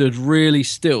obviously stood really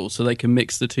still so they can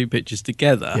mix the two pictures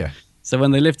together. Yeah. So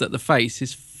when they lift up the face,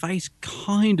 his face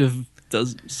kind of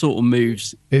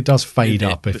moves. It does fade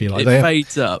up, if you like. It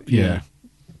fades up. Yeah.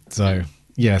 So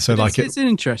like it's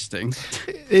interesting.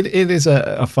 It is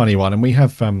a funny one, and we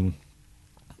have.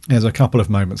 There's a couple of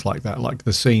moments like that, like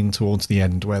the scene towards the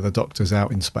end where the Doctor's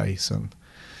out in space and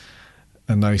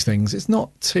those things. It's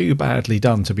not too badly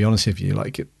done, to be honest with you.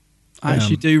 Like I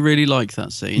actually do really like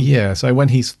that scene. Yeah. So when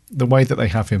the way that they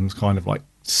have him kind of like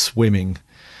swimming,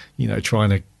 trying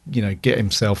to, get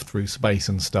himself through space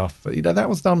and stuff, that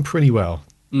was done pretty well.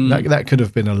 That could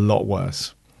have been a lot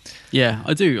worse. Yeah,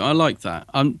 I do. I like that.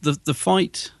 The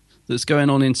fight that's going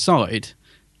on inside,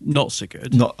 not so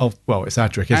good. It's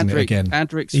Adric, isn't it? Again,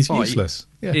 Adric's fight useless.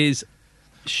 Yeah. Is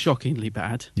shockingly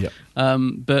bad. Yeah.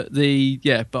 But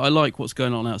I like what's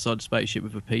going on outside the spaceship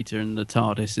with Peter and the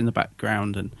TARDIS in the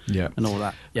background and all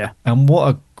that. Yeah. And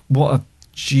what a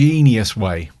genius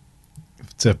way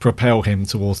to propel him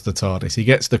towards the TARDIS. He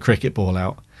gets the cricket ball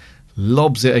out,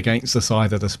 lobs it against the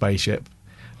side of the spaceship,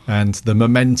 and the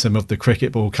momentum of the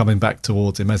cricket ball coming back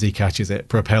towards him as he catches it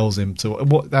propels him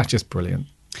to. That's just brilliant.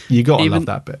 You got to love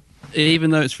that bit.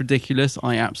 Even though it's ridiculous,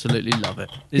 I absolutely love it.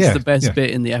 It's the best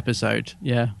bit in the episode.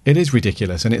 Yeah. It is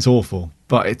ridiculous and it's awful,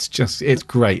 but it's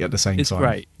great at the same time. It's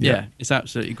great. Yeah. It's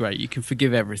absolutely great. You can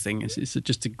forgive everything. It's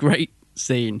just a great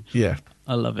scene. Yeah.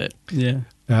 I love it. Yeah.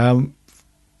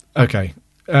 Okay.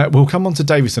 We'll come on to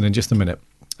Davison in just a minute.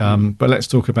 But let's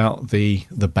talk about the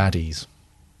baddies.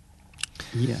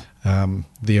 Yeah.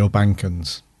 The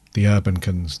Urbankans, the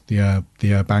Urbankans, the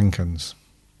Urbankans.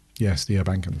 Yes, the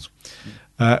Urbankans.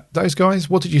 Those guys.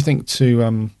 What did you think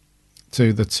to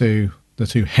the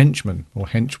two henchmen or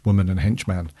henchwoman and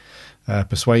henchman,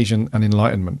 Persuasion and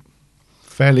Enlightenment?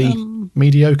 Fairly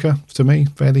mediocre to me.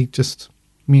 Fairly just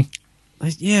me.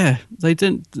 Yeah,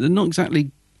 they're not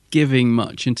exactly giving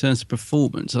much in terms of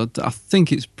performance. I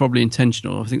think it's probably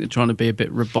intentional. I think they're trying to be a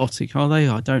bit robotic. Are they?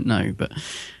 I don't know, but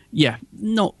yeah,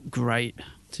 not great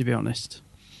to be honest.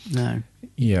 No.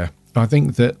 Yeah, I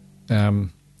think that.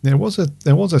 There was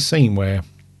a scene where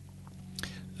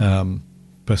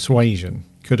Persuasion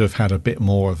could have had a bit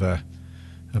more of a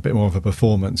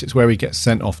performance. It's where he gets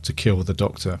sent off to kill the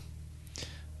Doctor,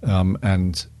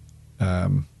 and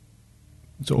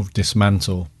sort of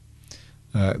dismantle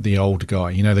the old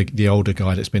guy. The older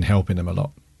guy that's been helping him a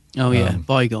lot. Oh yeah,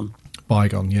 Bygone.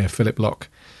 Yeah, Philip Locke.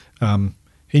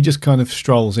 He just kind of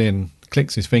strolls in,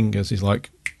 clicks his fingers. He's like,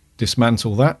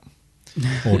 dismantle that,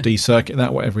 or de-circuit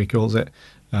that, whatever he calls it.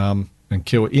 And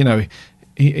kill it.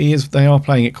 He is. They are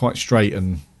playing it quite straight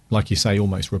and, like you say,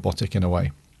 almost robotic in a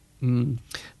way.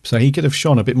 So he could have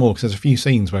shone a bit more, because there's a few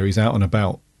scenes where he's out and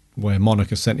about where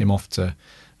Monica sent him off to,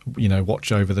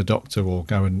 watch over the Doctor or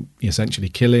go and essentially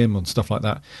kill him and stuff like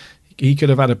that. He could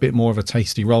have had a bit more of a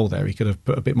tasty role there. He could have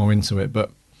put a bit more into it,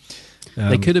 but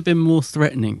they could have been more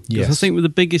threatening. Yes. I think the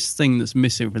biggest thing that's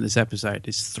missing from this episode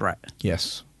is threat.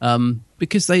 Yes.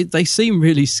 Because they seem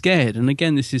really scared, and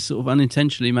again, this is sort of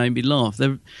unintentionally made me laugh.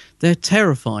 They're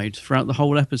terrified throughout the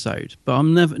whole episode, but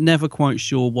I'm never quite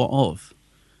sure what of.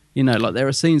 Like there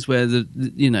are scenes where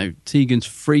Tegan's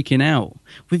freaking out.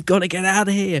 We've got to get out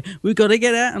of here. We've got to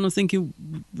get out. And I'm thinking,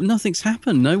 nothing's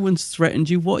happened. No one's threatened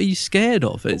you. What are you scared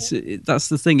of? That's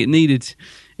the thing. It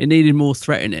needed more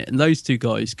threat in it, and those two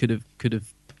guys could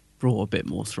have brought a bit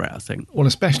more threat, I think. Well,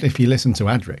 especially if you listen to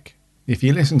Adric. If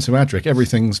you listen to Adric,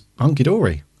 everything's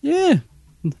hunky-dory. Yeah,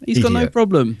 he's got no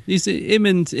problem. Him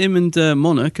and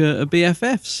Monarch are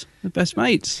BFFs, they're best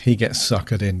mates. He gets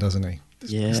suckered in, doesn't he?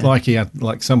 Yeah. It's like he had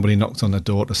somebody knocked on the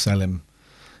door to sell him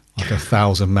like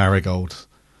 1,000 marigolds,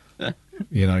 for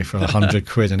 100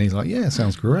 quid, and he's like, "Yeah,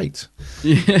 sounds great."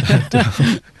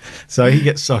 Yeah. So he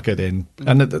gets suckered in,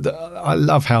 and I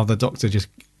love how the Doctor just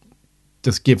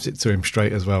gives it to him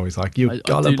straight as well. He's like, "You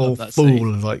gullible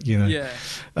fool!" Like Yeah.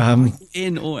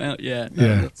 In or out? Yeah. No,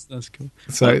 yeah. That's cool.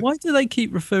 So why do they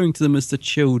keep referring to them as the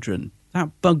children? That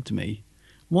bugged me.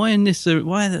 Why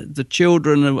the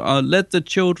children are let the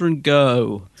children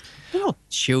go? They're not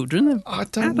children. They're I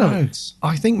don't adults. know.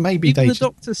 I think maybe Even the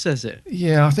Doctor says it.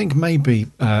 Yeah, I think maybe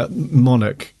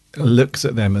Monarch looks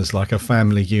at them as like a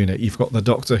family unit. You've got the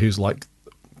Doctor who's like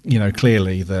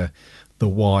clearly the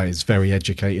wise, very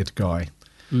educated guy.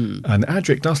 And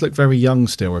Adric does look very young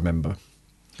still, remember?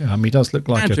 He does look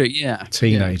like a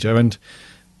teenager. And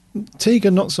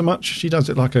Tegan, not so much. She does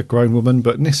look like a grown woman,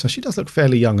 but Nyssa, she does look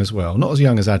fairly young as well. Not as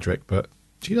young as Adric, but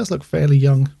she does look fairly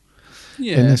young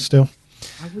in this still.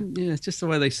 I wouldn't, it's just the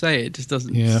way they say it. It just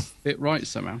doesn't fit right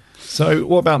somehow. So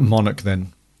what about Monarch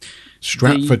then?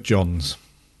 Stratford Johns.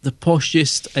 The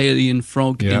poshest alien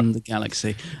frog in the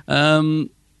galaxy. I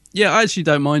actually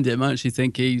don't mind him. I actually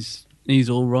think he's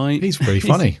all right. He's pretty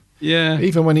funny.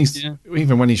 Even when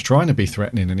he's trying to be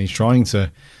threatening and he's trying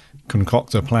to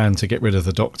concoct a plan to get rid of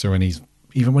the Doctor, and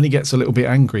even when he gets a little bit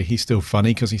angry, he's still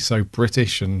funny because he's so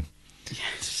British and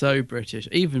so British.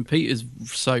 Even Peter's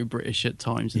so British at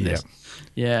times in this.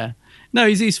 Yeah. No,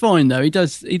 he's fine though.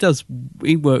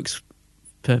 He works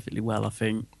perfectly well. I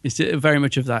think it's very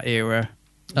much of that era.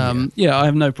 I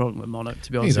have no problem with Monarch,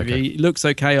 to be honest with you. He looks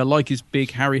okay. I like his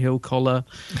big Harry Hill collar.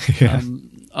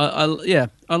 I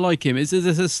like him. There's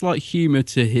a slight humour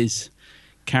to his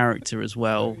character as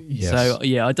well. So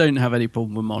I don't have any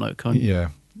problem with Monarch.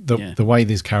 The way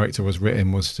this character was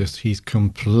written was just, he's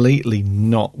completely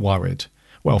not worried.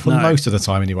 Well, for most of the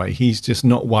time anyway, he's just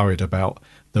not worried about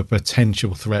the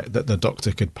potential threat that the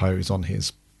Doctor could pose on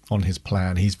his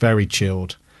plan. He's very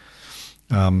chilled,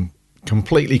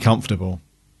 completely comfortable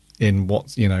in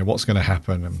what's going to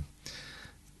happen, and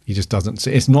he just doesn't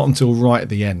see. It's not until right at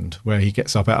the end where he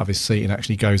gets up out of his seat and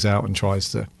actually goes out and tries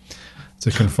to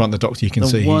confront the Doctor. You can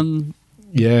see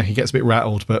he gets a bit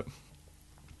rattled, but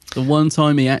the one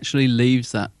time he actually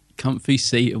leaves that comfy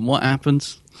seat, and what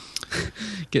happens?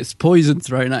 Gets poison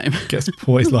thrown at him. Gets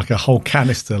poisoned like a whole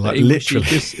canister, like literally.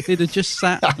 If he'd have just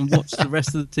sat and watched the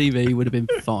rest of the TV, he would have been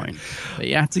fine. But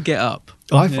he had to get up.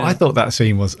 I thought that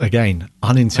scene was, again,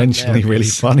 unintentionally really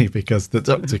funny, because the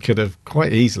Doctor could have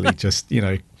quite easily just,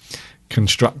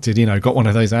 constructed, got one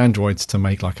of those androids to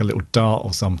make like a little dart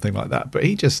or something like that. But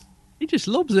he just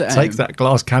lobs it at takes that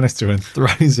glass canister and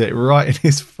throws it right in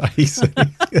his face.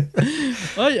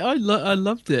 I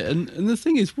loved it. And the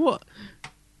thing is,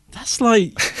 that's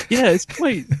like, it's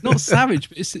quite not savage,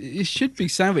 but it should be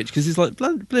savage, because it's like,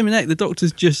 blimmin' heck, the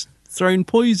Doctor's just thrown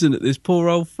poison at this poor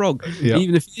old frog,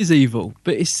 even if he is evil.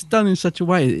 But it's done in such a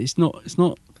way that it's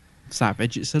not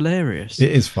savage, it's hilarious.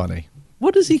 It is funny.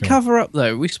 What does he cover up,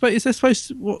 though? Is there supposed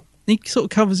to, he sort of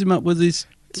covers him up with his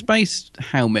space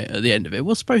helmet at the end of it.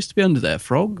 What's supposed to be under there,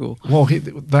 frog? Or? Well,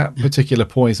 that particular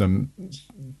poison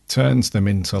turns them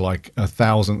into like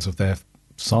 1,000th of their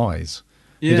size.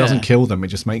 It doesn't kill them, it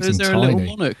just makes them tiny. Is there a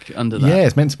little monarch under that? Yeah,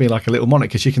 it's meant to be like a little monarch,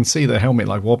 because you can see the helmet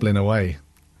like wobbling away.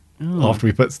 After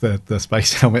he puts the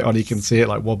space helmet on, you can see it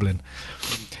like wobbling.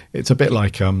 It's a bit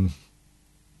like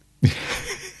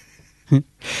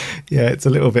it's a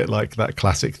little bit like that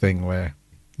classic thing where,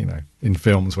 in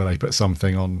films where they put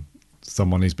something on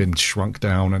someone who's been shrunk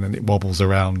down and then it wobbles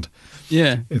around.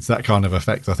 Yeah. It's that kind of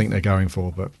effect I think they're going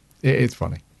for, but it's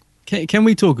funny. Can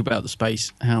we talk about the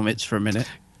space helmets for a minute?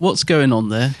 What's going on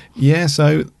there? Yeah,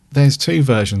 so there's two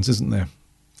versions, isn't there?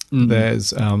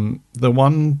 There's the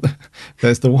one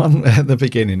at the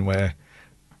beginning where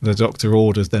the Doctor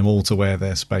orders them all to wear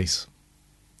their space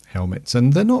helmets,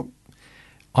 and they're not.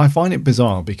 I find it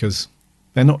bizarre because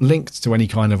they're not linked to any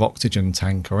kind of oxygen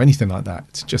tank or anything like that.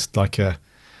 It's just like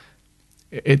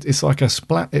it's like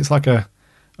a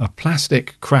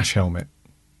plastic crash helmet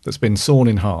that's been sawn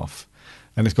in half,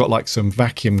 and it's got like some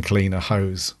vacuum cleaner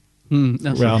hose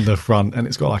around the front, and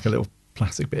it's got like a little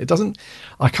plastic bit.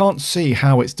 I can't see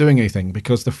how it's doing anything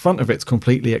because the front of it's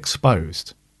completely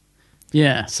exposed.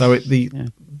 Yeah. So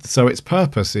its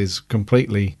purpose is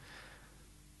completely,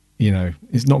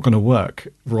 it's not going to work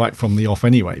right from the off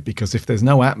anyway, because if there's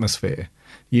no atmosphere,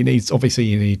 you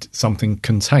need something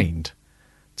contained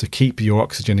to keep your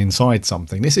oxygen inside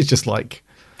something. This is just like,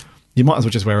 you might as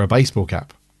well just wear a baseball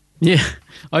cap. Yeah.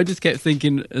 I just kept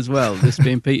thinking as well, this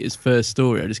being Peter's first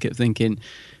story, I just kept thinking,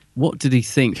 what did he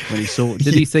think when he saw it?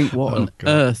 Did he think, what on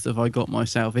earth have I got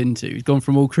myself into? He's gone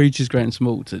from All Creatures Great and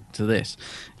Small to this.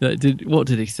 What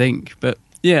did he think? But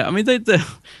yeah, I mean, the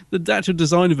actual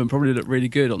design of them probably looked really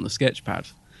good on the sketch pad,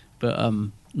 but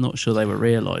I'm not sure they were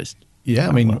realised. Yeah,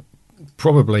 I mean,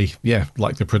 probably,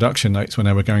 like the production notes when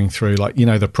they were going through, like,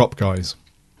 the prop guys.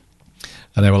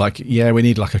 And they were like, we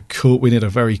need a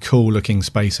very cool looking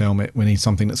space helmet. We need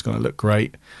something that's going to look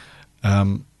great.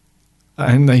 And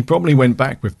they probably went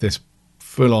back with this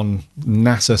full-on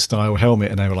NASA-style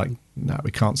helmet, and they were like, no,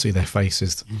 we can't see their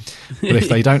faces. But if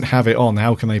they don't have it on,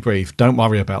 how can they breathe? Don't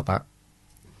worry about that.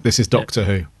 This is Doctor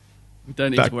Who. We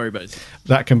don't need to worry about it.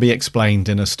 That can be explained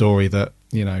in a story that,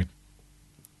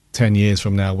 10 years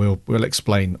from now, we'll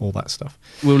explain all that stuff.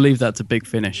 We'll leave that to Big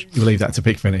Finish. We'll leave that to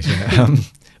Big Finish, yeah.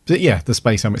 But yeah, the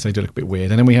space helmets, they do look a bit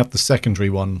weird. And then we have the secondary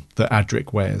one that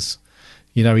Adric wears.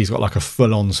 You know, he's got like a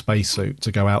full-on spacesuit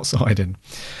to go outside in.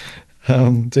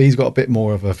 So he's got a bit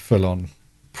more of a full-on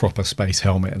proper space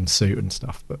helmet and suit and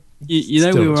stuff. But you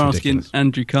know, we were asking ridiculous.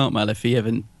 Andrew Cartmel if he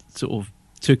ever sort of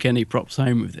took any props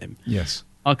home with him. Yes.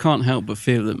 I can't help but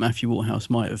feel that Matthew Waterhouse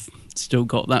might have still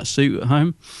got that suit at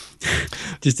home.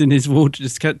 Just in his wardrobe,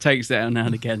 just takes it out now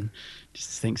and again.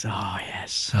 Just thinks, oh,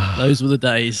 yes, those were the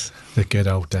days. The good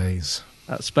old days.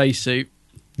 That spacesuit.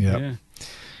 Yeah.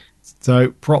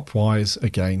 So, prop-wise,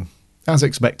 again, as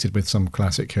expected with some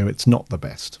classic Who, it's not the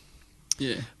best.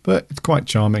 Yeah. But it's quite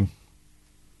charming.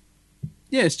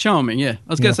 Yeah, it's charming, yeah. I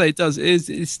was going to say it does.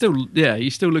 It's still, yeah,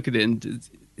 you still look at it and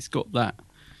it's got that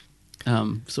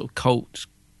sort of cult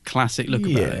classic look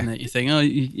about it, and you think, oh,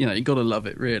 you know, you got to love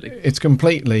it, really. It's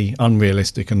completely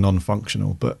unrealistic and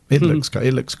non-functional, but it looks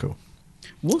cool.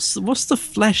 What's the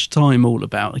flesh time all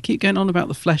about? They keep going on about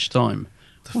the flesh time.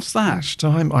 What's that? Flesh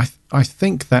time? I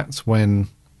think that's when...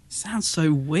 Sounds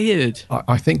so weird.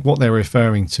 I think what they're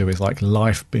referring to is like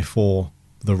life before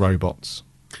the robots.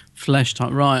 Flesh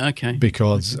time, right? Okay.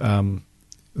 Because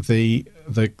the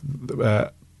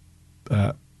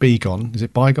Begon, is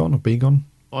it Bygone or Begon?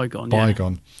 Bygone.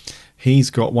 Bygone. Yeah. He's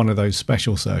got one of those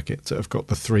special circuits that have got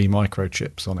the 3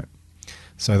 microchips on it,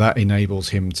 so that enables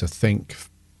him to think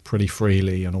pretty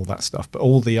freely and all that stuff. But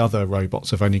all the other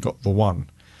robots have only got the one,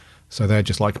 so they're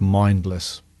just like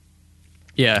mindless.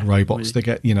 Yeah. Robots that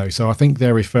get, you know. So I think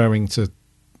they're referring to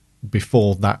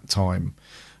before that time,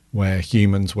 where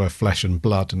humans were flesh and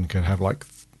blood and could have like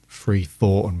free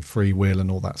thought and free will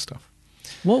and all that stuff.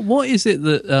 What is it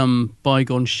that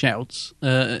Bygone shouts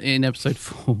in episode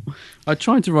 4? I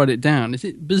tried to write it down. Is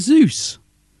it Bazoos?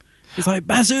 It's like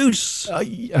Bazoos.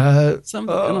 And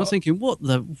I was thinking, what?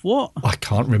 I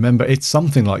can't remember. It's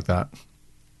something like that.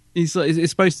 He's like, it's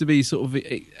supposed to be sort of,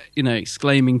 you know,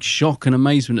 exclaiming shock and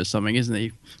amazement at something, isn't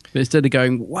he? But instead of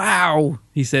going, wow,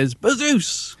 he says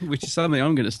Bazoos, which is something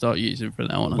I'm going to start using from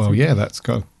now on. Well, yeah, that's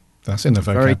in the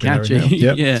vocabulary. Very catchy.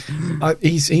 Yep. Yeah.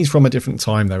 He's from a different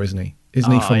time, though, isn't he? Isn't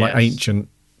he from like ancient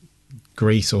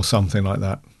Greece or something like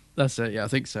that? That's it. Yeah, I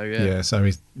think so. Yeah. Yeah.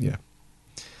 So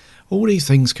all these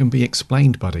things can be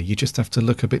explained, buddy. You just have to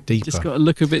look a bit deeper. Just got to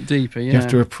look a bit deeper. Yeah. You have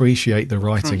to appreciate the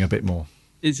writing a bit more.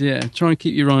 Try and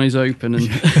keep your eyes open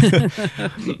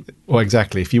and. Well,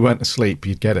 exactly. If you weren't asleep,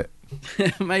 you'd get it.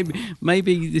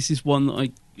 Maybe this is one that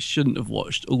I shouldn't have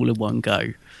watched all in one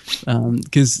go,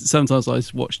 because sometimes I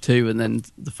watch 2 and then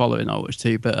the following I watch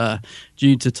 2, but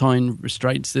due to time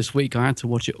restraints this week I had to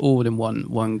watch it all in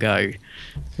one go.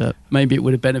 But maybe it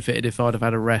would have benefited if I'd have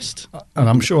had a rest. And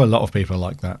I'm sure a lot of people are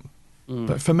like that.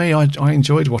 But for me, I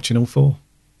enjoyed watching all 4.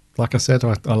 Like I said,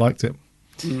 I liked it.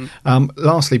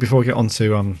 Lastly, before we get on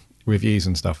to reviews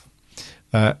and stuff,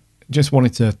 just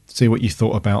wanted to see what you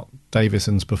thought about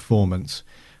Davison's performance,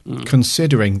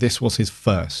 considering this was his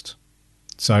first.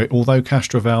 So although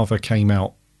Castrovalva came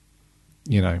out,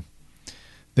 you know,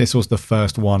 this was the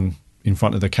first one in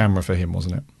front of the camera for him,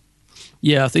 wasn't it?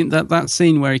 Yeah, I think that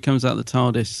scene where he comes out the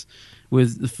TARDIS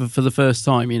for the first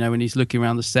time, you know, when he's looking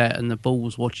around the set and the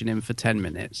ball's watching him for 10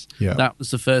 minutes. Yeah. That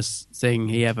was the first thing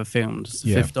he ever filmed. It's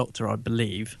the Fifth Doctor, I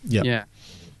believe. Yeah.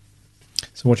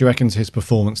 So what do you reckon to his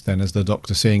performance then as the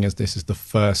Doctor, seeing as this is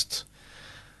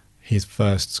his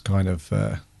first kind of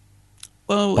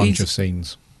bunch of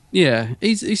scenes? Yeah,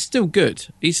 he's still good.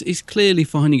 He's clearly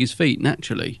finding his feet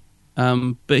naturally,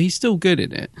 but he's still good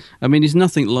in it. I mean, he's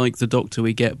nothing like the Doctor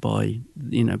we get by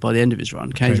the end of his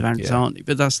run, Caves of Antarctica,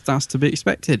 but that's to be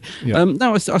expected. Yeah.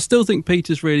 No, I still think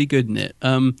Peter's really good in it.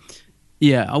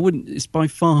 I wouldn't. It's by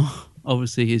far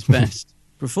obviously his best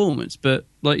performance, but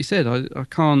like you said, I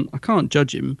can't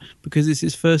judge him because it's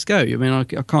his first go. I mean, I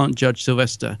can't judge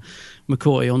Sylvester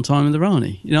McCoy on Time of the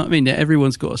Rani. You know what I mean?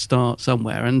 Everyone's got to start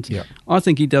somewhere, and I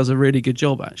think he does a really good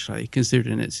job actually,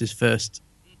 considering it's his first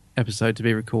episode to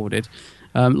be recorded.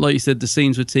 Like you said, the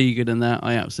scenes with Tegan and that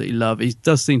I absolutely love. He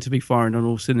does seem to be firing on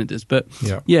all cylinders, but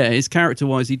his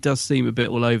character-wise, he does seem a bit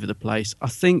all over the place.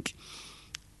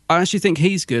 I actually think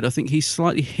he's good. I think he's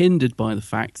slightly hindered by the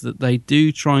fact that they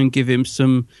do try and give him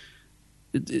some...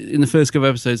 In the first couple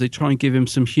of episodes, they try and give him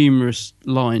some humorous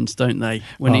lines, don't they?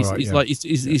 When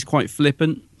he's quite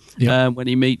flippant when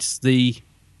he meets the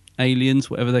aliens,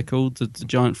 whatever they're called, the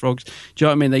giant frogs. Do you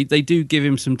know what I mean? They do give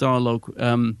him some dialogue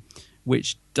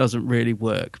which doesn't really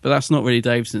work. But that's not really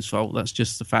Davison's fault. That's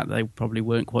just the fact they probably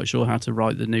weren't quite sure how to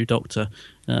write the new Doctor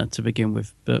to begin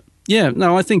with. But yeah,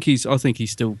 no, I think he's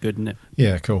still good in it.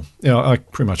 Yeah, cool. Yeah, I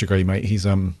pretty much agree, mate. He's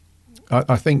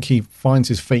I think he finds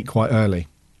his feet quite early.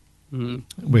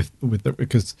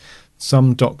 because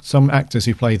some actors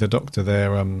who play the Doctor,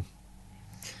 their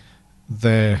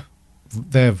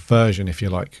version, if you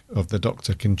like, of the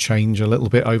Doctor can change a little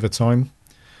bit over time,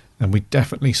 and we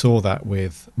definitely saw that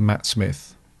with Matt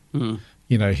Smith.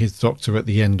 You know, his Doctor at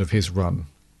the end of his run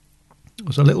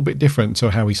was a little bit different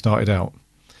to how he started out,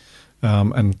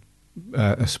 and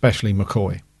especially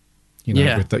McCoy. You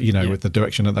know, with the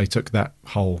direction that they took that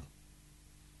whole,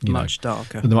 much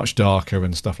darker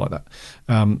and stuff like that.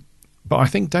 But I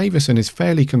think Davison is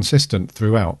fairly consistent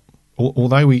throughout.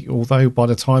 Although by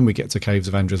the time we get to Caves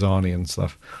of Androzani and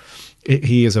stuff,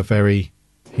 he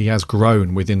has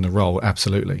grown within the role,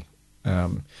 absolutely.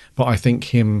 But I think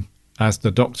him as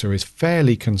the Doctor is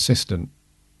fairly consistent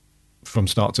from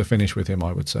start to finish with him,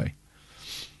 I would say.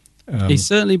 He's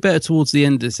certainly better towards the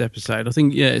end of this episode. I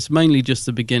think, it's mainly just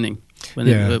the beginning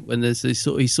when there's this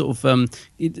he's sort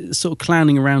of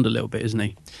clowning around a little bit, isn't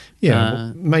he? Yeah,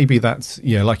 well, maybe that's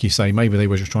like you say. Maybe they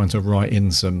were just trying to write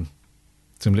in some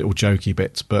little jokey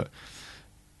bits, but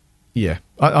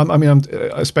I mean,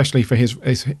 especially for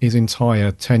his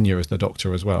entire tenure as the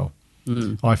Doctor as well.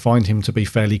 I find him to be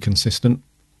fairly consistent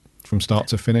from start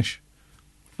to finish.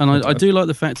 And I do like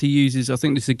the fact he uses, I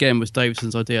think this again was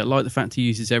Davison's idea, I like the fact he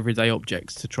uses everyday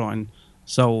objects to try and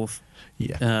solve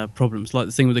problems, like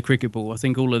the thing with the cricket ball. I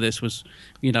think all of this was,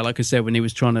 like I said, when he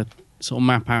was trying to sort of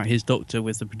map out his Doctor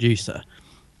with the producer,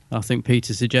 I think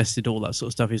Peter suggested all that sort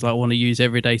of stuff. He's like, I want to use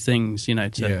everyday things,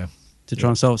 to try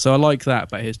and solve. So I like that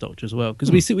about his Doctor as well,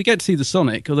 because we get to see the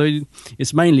Sonic, although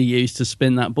it's mainly used to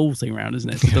spin that ball thing around, isn't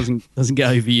it? So it doesn't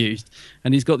get overused.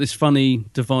 And he's got this funny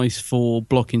device for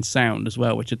blocking sound as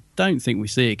well, which I don't think we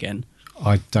see again.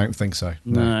 I don't think so.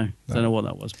 No. Don't know what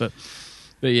that was, but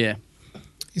yeah,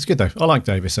 he's good though. I like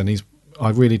Davison. I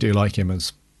really do like him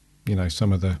as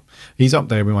he's up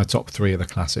there with my top 3 of the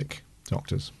classic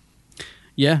Doctors.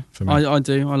 Yeah, I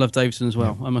do. I love Davison as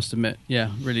well. I must admit.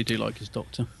 Yeah, really do like his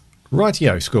Doctor.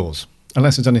 Rightio, scores.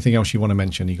 Unless there's anything else you want to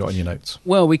mention, you got in your notes.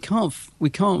 Well, we can't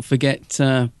forget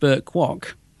Burt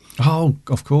Kwok. Oh,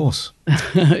 of course.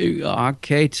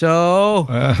 Kato.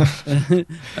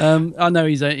 I know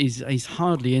he's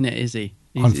hardly in it, is he?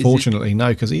 Unfortunately, no,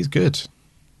 because he's good.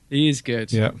 He is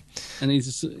good. Yeah, and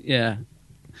he's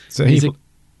So he's a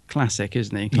classic,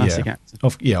 isn't he? Classic actor.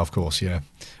 Of course, yeah.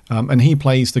 And he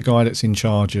plays the guy that's in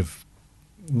charge of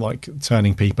like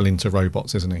turning people into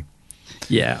robots, isn't he?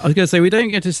 Yeah, I was going to say we don't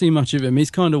get to see much of him. He's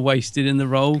kind of wasted in the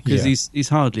role because he's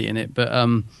hardly in it. But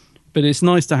it's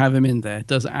nice to have him in there. It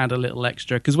does add a little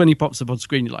extra because when he pops up on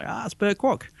screen, you're like, it's Burt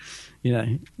Kwok,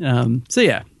 So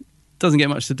yeah, doesn't get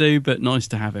much to do, but nice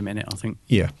to have him in it, I think.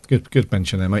 Yeah, good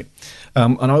mention there, mate.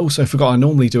 And I also forgot, I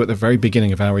normally do at the very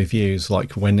beginning of our reviews,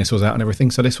 like when this was out and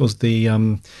everything. So this was the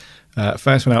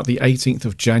first one out, the 18th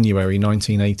of January,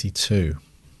 1982.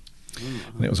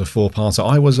 And it was a 4-parter.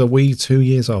 I was a wee 2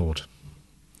 years old.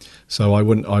 So I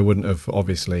wouldn't have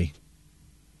obviously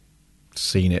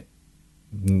seen it,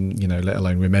 let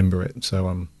alone remember it.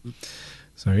 So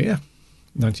yeah,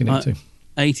 1982.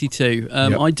 82.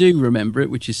 Yep. I do remember it,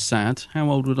 which is sad. How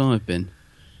old would I have been?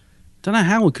 Don't know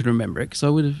how I could remember it because I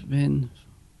would have been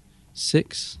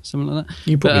 6, something like that.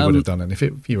 You probably would have done it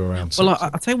if you were around 6. Well,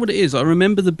 I'll tell you what it is. I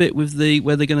remember the bit with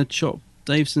where they're going to chop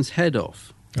Davison's head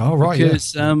off. Oh right,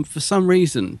 because for some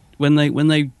reason when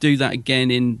they do that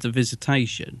again in The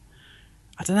Visitation.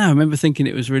 I don't know. I remember thinking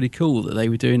it was really cool that they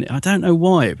were doing it. I don't know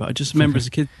why, but I just remember as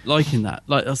a kid liking that.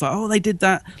 Like I was like, they did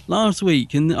that last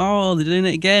week, and they're doing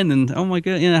it again, and oh my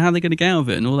god, how are they going to get out of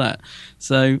it and all that.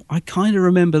 So I kind of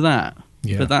remember that,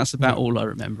 but that's about all I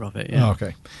remember of it. Yeah. Oh,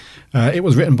 okay. It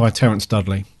was written by Terence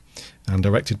Dudley and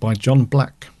directed by John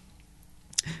Black.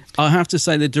 I have to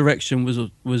say the direction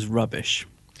was rubbish.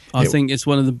 I think it's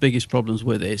one of the biggest problems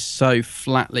with it. It's so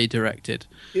flatly directed.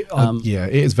 It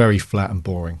is very flat and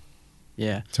boring.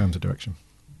 Yeah, in terms of direction.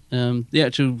 The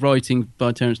actual writing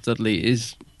by Terence Dudley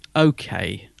is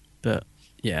okay, but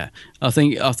yeah, I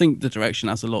think the direction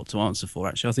has a lot to answer for.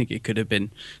 Actually, I think it could have been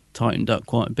tightened up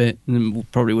quite a bit,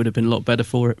 and probably would have been a lot better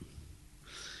for it.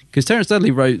 Because Terence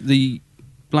Dudley wrote the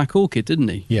Black Orchid, didn't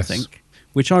he? Yes, I think,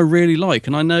 which I really like,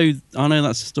 and I know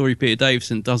that's a story Peter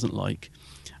Davison doesn't like.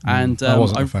 And I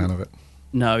wasn't a fan of it.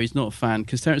 No, he's not a fan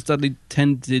because Terence Dudley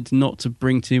tended not to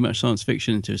bring too much science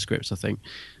fiction into his scripts. I think.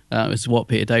 It's what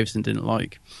Peter Davison didn't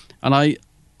like. And I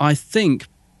think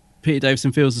Peter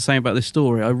Davison feels the same about this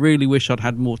story. I really wish I'd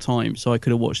had more time so I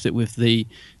could have watched it with the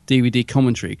DVD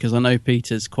commentary, because I know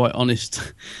Peter's quite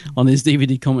honest on his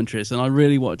DVD commentaries, and I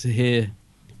really wanted to hear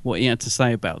what he had to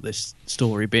say about this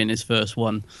story being his first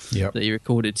one that he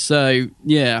recorded. So,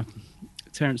 yeah,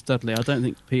 Terence Dudley, I don't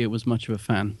think Peter was much of a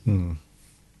fan.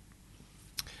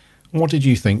 What did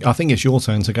you think? I think it's your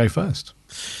turn to go first.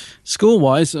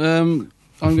 Score-wise, I'm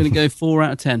going to go 4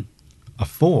 out of 10. A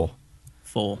 4?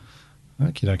 4.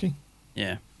 Okie dokie.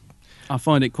 Yeah. I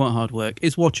find it quite hard work.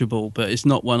 It's watchable, but it's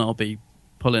not one I'll be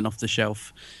pulling off the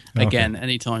shelf again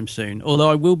anytime soon. Although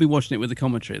I will be watching it with the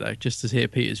commentary, though, just to hear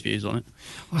Peter's views on it.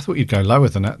 I thought you'd go lower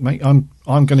than that, mate. I'm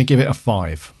going to give it a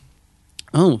 5.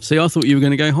 Oh, see, I thought you were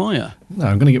going to go higher. No,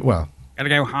 I'm going to Going to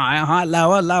go higher,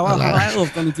 lower, higher. Oh,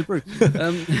 I've gone into Bruce.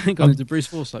 Into Bruce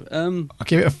Forsyth. I'll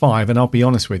give it a 5, and I'll be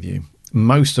honest with you.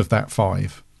 Most of that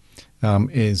 5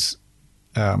 is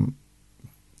the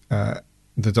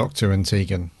Doctor and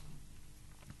Tegan,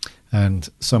 and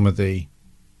some of the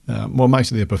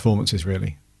most of the performances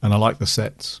really, and I like the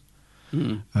sets.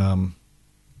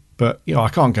 But I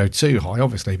can't go too high,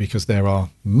 obviously, because there are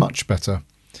much better.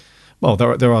 Well,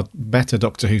 there are better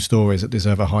Doctor Who stories that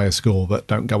deserve a higher score, but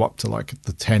don't go up to like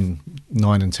the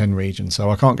 9 and 10 region.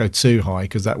 So I can't go too high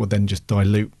because that would then just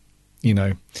dilute,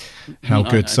 how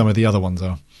good some of the other ones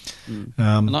are.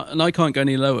 And I can't go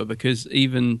any lower because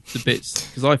even the bits,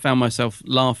 because I found myself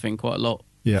laughing quite a lot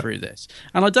through this,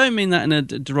 and I don't mean that in a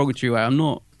derogatory way. I'm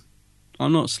not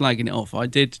slagging it off. I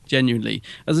did genuinely,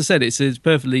 as I said, it's a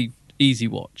perfectly easy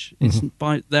watch.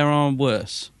 There are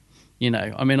worse.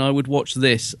 I mean, I would watch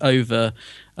this over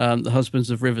The Husbands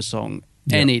of Riversong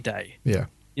any day. Yeah.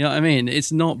 You know what I mean?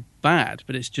 It's not bad,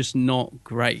 but it's just not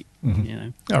great.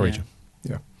 Outrageous.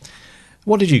 Yeah.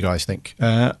 What did you guys think?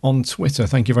 On Twitter,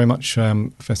 thank you very much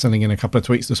for sending in a couple of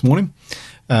tweets this morning.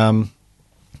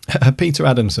 Peter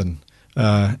Adamson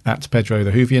at Pedro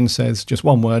the Whovian says, just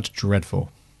one word,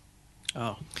 dreadful.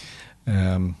 Oh.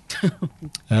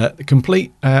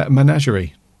 Complete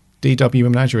Menagerie. DW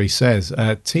Menagerie says,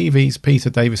 TV's Peter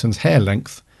Davison's hair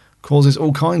length causes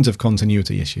all kinds of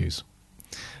continuity issues.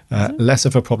 Less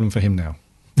of a problem for him now.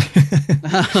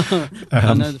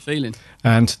 I know the feeling.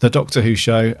 And the Doctor Who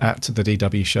show at the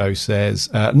DW show says,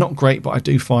 not great, but I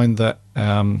do find that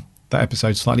that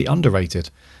episode slightly underrated.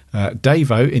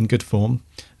 Davo in good form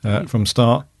from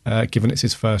start, given it's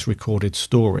his first recorded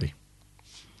story.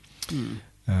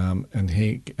 And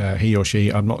he or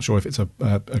she, I'm not sure if it's a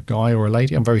guy or a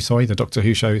lady. I'm very sorry. The Doctor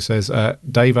Who show says,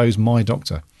 Davo's my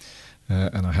doctor.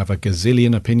 And I have a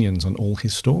gazillion opinions on all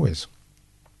his stories.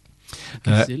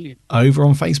 Over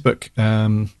on Facebook,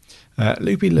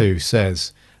 Loopy Lou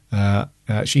says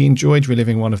she enjoyed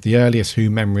reliving one of the earliest Who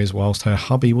memories whilst her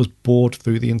hubby was bored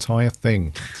through the entire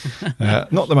thing.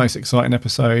 Not the most exciting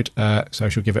episode, so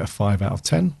she'll give it a 5 out of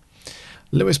 10.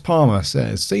 Lewis Palmer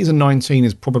says, season 19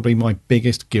 is probably my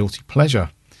biggest guilty pleasure.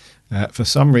 For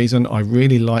some reason, I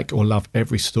really like or love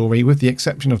every story, with the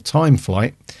exception of Time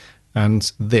Flight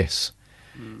and this.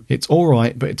 It's all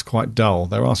right, but it's quite dull.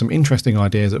 There are some interesting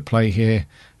ideas at play here,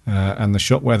 and the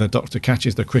shot where the Doctor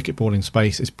catches the cricket ball in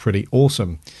space is pretty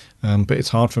awesome. But it's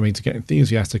hard for me to get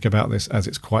enthusiastic about this as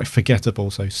it's quite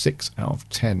forgettable, so 6 out of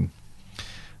 10.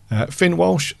 Finn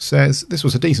Walsh says, this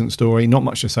was a decent story, not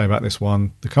much to say about this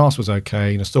one. The cast was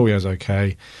okay, the story was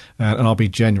okay, and I'll be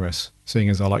generous, seeing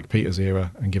as I like Peter's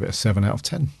era, and give it a 7 out of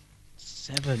 10.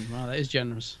 7? Wow, that is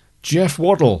generous. Jeff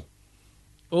Waddle.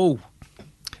 Oh.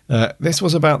 This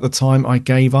was about the time I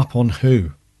gave up on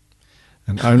Who,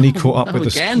 and only caught up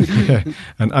with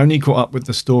and only caught up with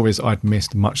the stories I'd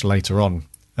missed much later on.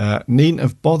 Needn't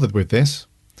have bothered with this.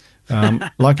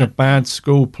 Like a bad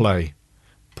school play.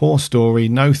 Poor story,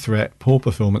 no threat, poor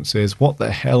performances. What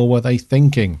the hell were they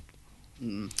thinking?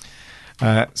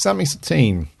 Sammy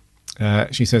Satine,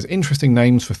 she says, interesting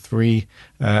names for 3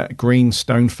 green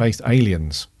stone-faced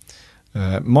aliens.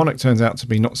 Monarch turns out to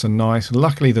be not so nice.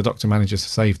 Luckily, the Doctor manages to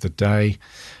save the day.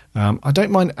 I don't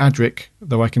mind Adric,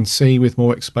 though I can see with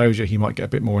more exposure he might get a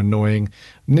bit more annoying.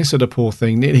 Nyssa, the poor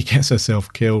thing, nearly gets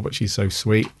herself killed, but she's so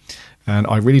sweet. And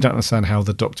I really don't understand how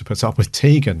the Doctor puts up with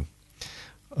Tegan.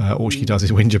 All she does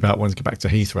is whinge about wanting to get back to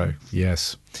Heathrow.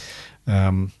 Yes.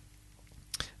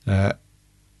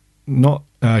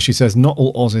 She says, not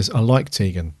all Aussies are like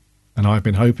Tegan. And I've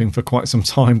been hoping for quite some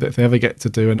time that if they ever get to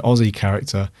do an Aussie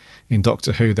character in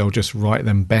Doctor Who, they'll just write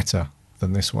them better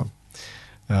than this one.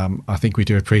 I think we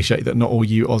do appreciate that not all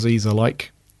you Aussies are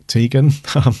like Tegan.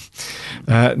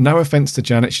 No offence to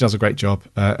Janet, she does a great job.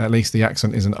 At least the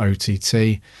accent isn't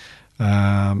OTT.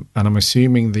 And I'm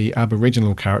assuming the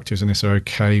Aboriginal characters in this are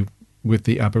okay with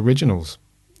the Aboriginals.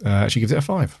 She gives it a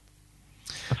 5.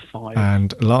 A 5.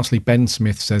 And lastly, Ben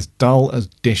Smith says, dull as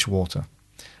dishwater.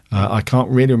 I can't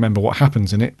really remember what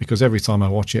happens in it because every time I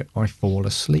watch it, I fall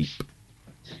asleep.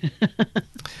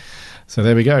 So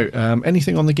there we go.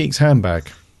 Anything on the Geek's handbag?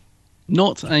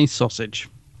 Not a sausage.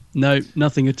 No,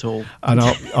 nothing at all. And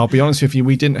I'll be honest with you,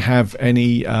 we didn't have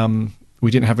any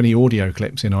audio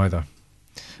clips in either.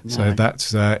 So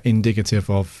that's indicative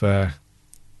of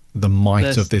the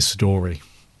might of this story.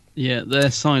 Yeah,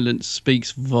 their silence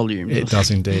speaks volumes. It does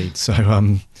indeed.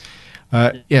 So,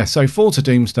 so Four to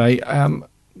Doomsday. I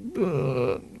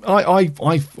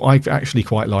actually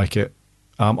quite like it.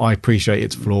 I appreciate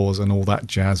its flaws and all that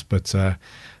jazz, but so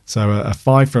a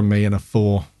 5 from me and a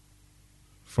 4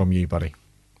 from you, buddy.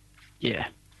 Yeah.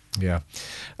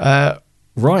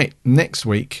 Right, next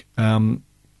week,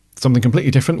 something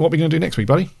completely different. What are we going to do next week,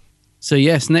 buddy? So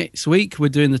yes, next week we're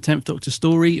doing the 10th Doctor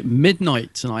story,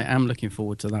 Midnight, and I am looking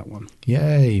forward to that one.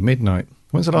 Yay, Midnight.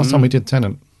 When's the last time we did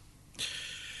Tennant?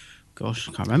 Gosh,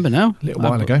 I can't remember now. A little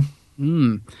while ago.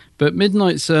 But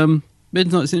Midnight's an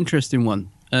interesting one.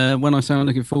 When I say I'm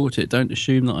looking forward to it, don't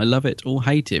assume that I love it or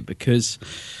hate it, because,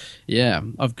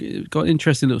 I've got an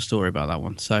interesting little story about that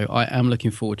one. So I am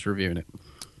looking forward to reviewing it.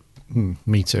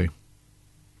 Me too.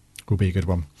 Will be a good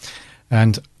one.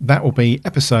 And that will be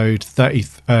episode 30.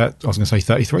 I was going to say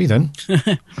 33 then.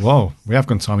 Whoa, we have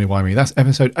gone timey-wimey. That's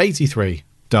episode 83.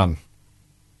 Done.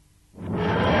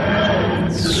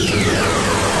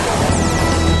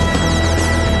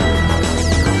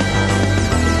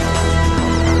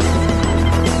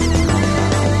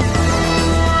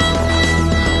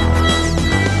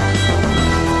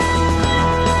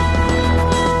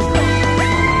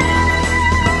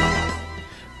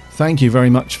 Thank you very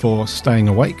much for staying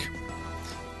awake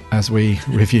as we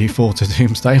review Four to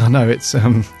Doomsday. I know it's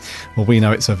we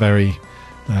know it's a very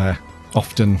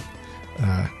often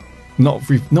not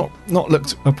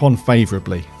looked upon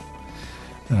favourably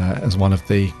as one of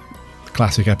the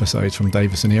classic episodes from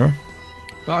Davison era.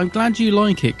 But I'm glad you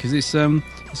like it, because it's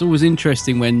always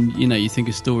interesting when you think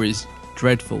a story is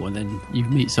dreadful and then you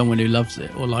meet someone who loves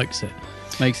it or likes it.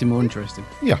 Makes it more interesting.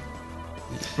 Yeah.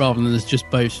 Rather than us just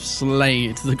both slaying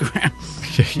it to the ground.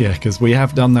 Yeah, because we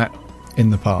have done that in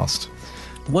the past.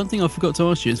 One thing I forgot to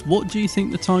ask you is, what do you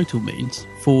think the title means,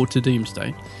 4 to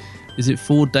Doomsday? Is it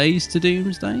 4 days to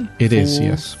Doomsday? It is,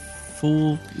 yes.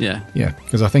 4, yeah. Yeah,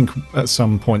 because I think at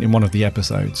some point in one of the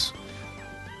episodes,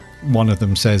 one of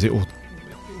them says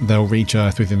they'll reach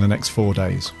Earth within the next 4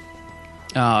 days.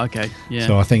 Ah, okay, yeah.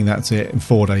 So I think that's it. In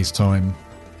 4 days' time,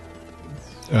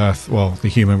 Earth, the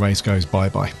human race goes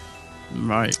bye-bye.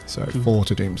 Right. So 4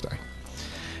 to Doomsday.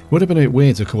 Would have been a bit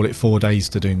weird to call it 4 days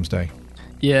to Doomsday.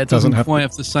 Yeah, it doesn't quite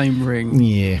have the same ring.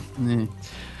 Yeah.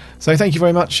 So thank you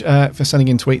very much for sending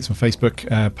in tweets and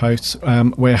Facebook posts.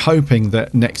 We're hoping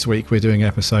that next week we're doing an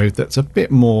episode that's a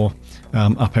bit more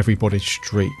up everybody's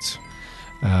street.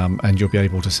 And you'll be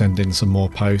able to send in some more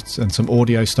posts and some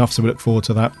audio stuff, so we look forward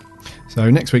to that. So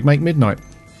next week, make Midnight.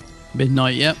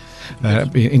 Midnight, yep.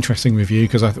 Be an interesting review,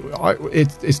 because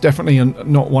it's definitely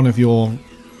not one of your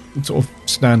sort of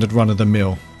standard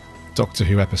run-of-the-mill Doctor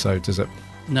Who episodes, is it?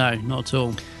 No, not at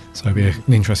all. So it'll be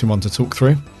an interesting one to talk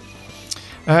through.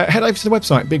 Head over to the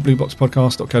website,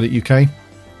 bigblueboxpodcast.co.uk.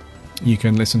 You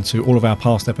can listen to all of our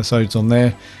past episodes on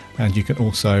there, and you can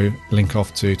also link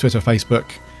off to Twitter,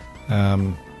 Facebook,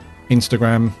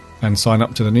 Instagram, and sign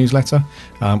up to the newsletter,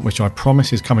 which I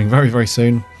promise is coming very, very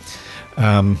soon.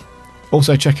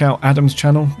 Also check out Adam's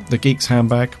channel, The Geek's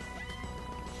Handbag.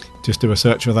 Just do a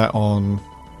search for that on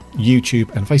YouTube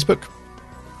and Facebook.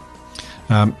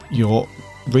 Your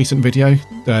recent video,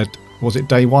 was it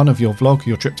day 1 of your vlog?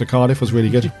 Your trip to Cardiff was really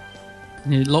good.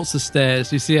 Yeah, lots of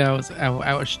stairs. You see how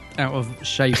out of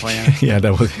shape I am. Yeah,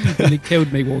 that was. It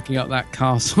killed me walking up that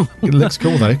castle. It looks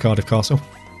cool though, Cardiff Castle.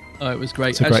 Oh, it was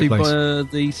great. It's a great place.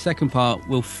 The second part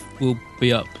will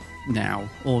be up now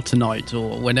or tonight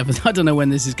or whenever. I don't know when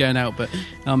this is going out, but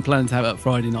I'm planning to have it up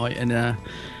Friday night, and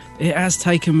it has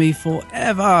taken me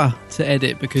forever to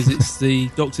edit because it's the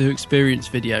Doctor Who Experience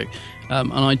video,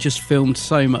 and I just filmed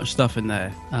so much stuff in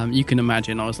there. You can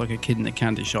imagine I was like a kid in a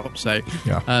candy shop, so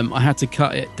yeah. I had to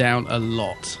cut it down a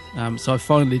lot. So I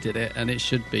finally did it, and it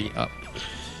should be up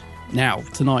now,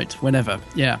 tonight, whenever.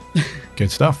 Yeah. Good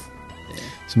stuff.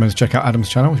 So remember to check out Adam's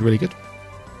channel, it's really good.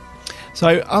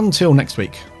 So until next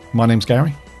week, my name's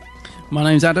Gary. My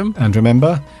name's Adam. And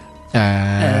remember,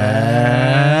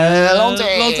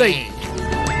 Lonty.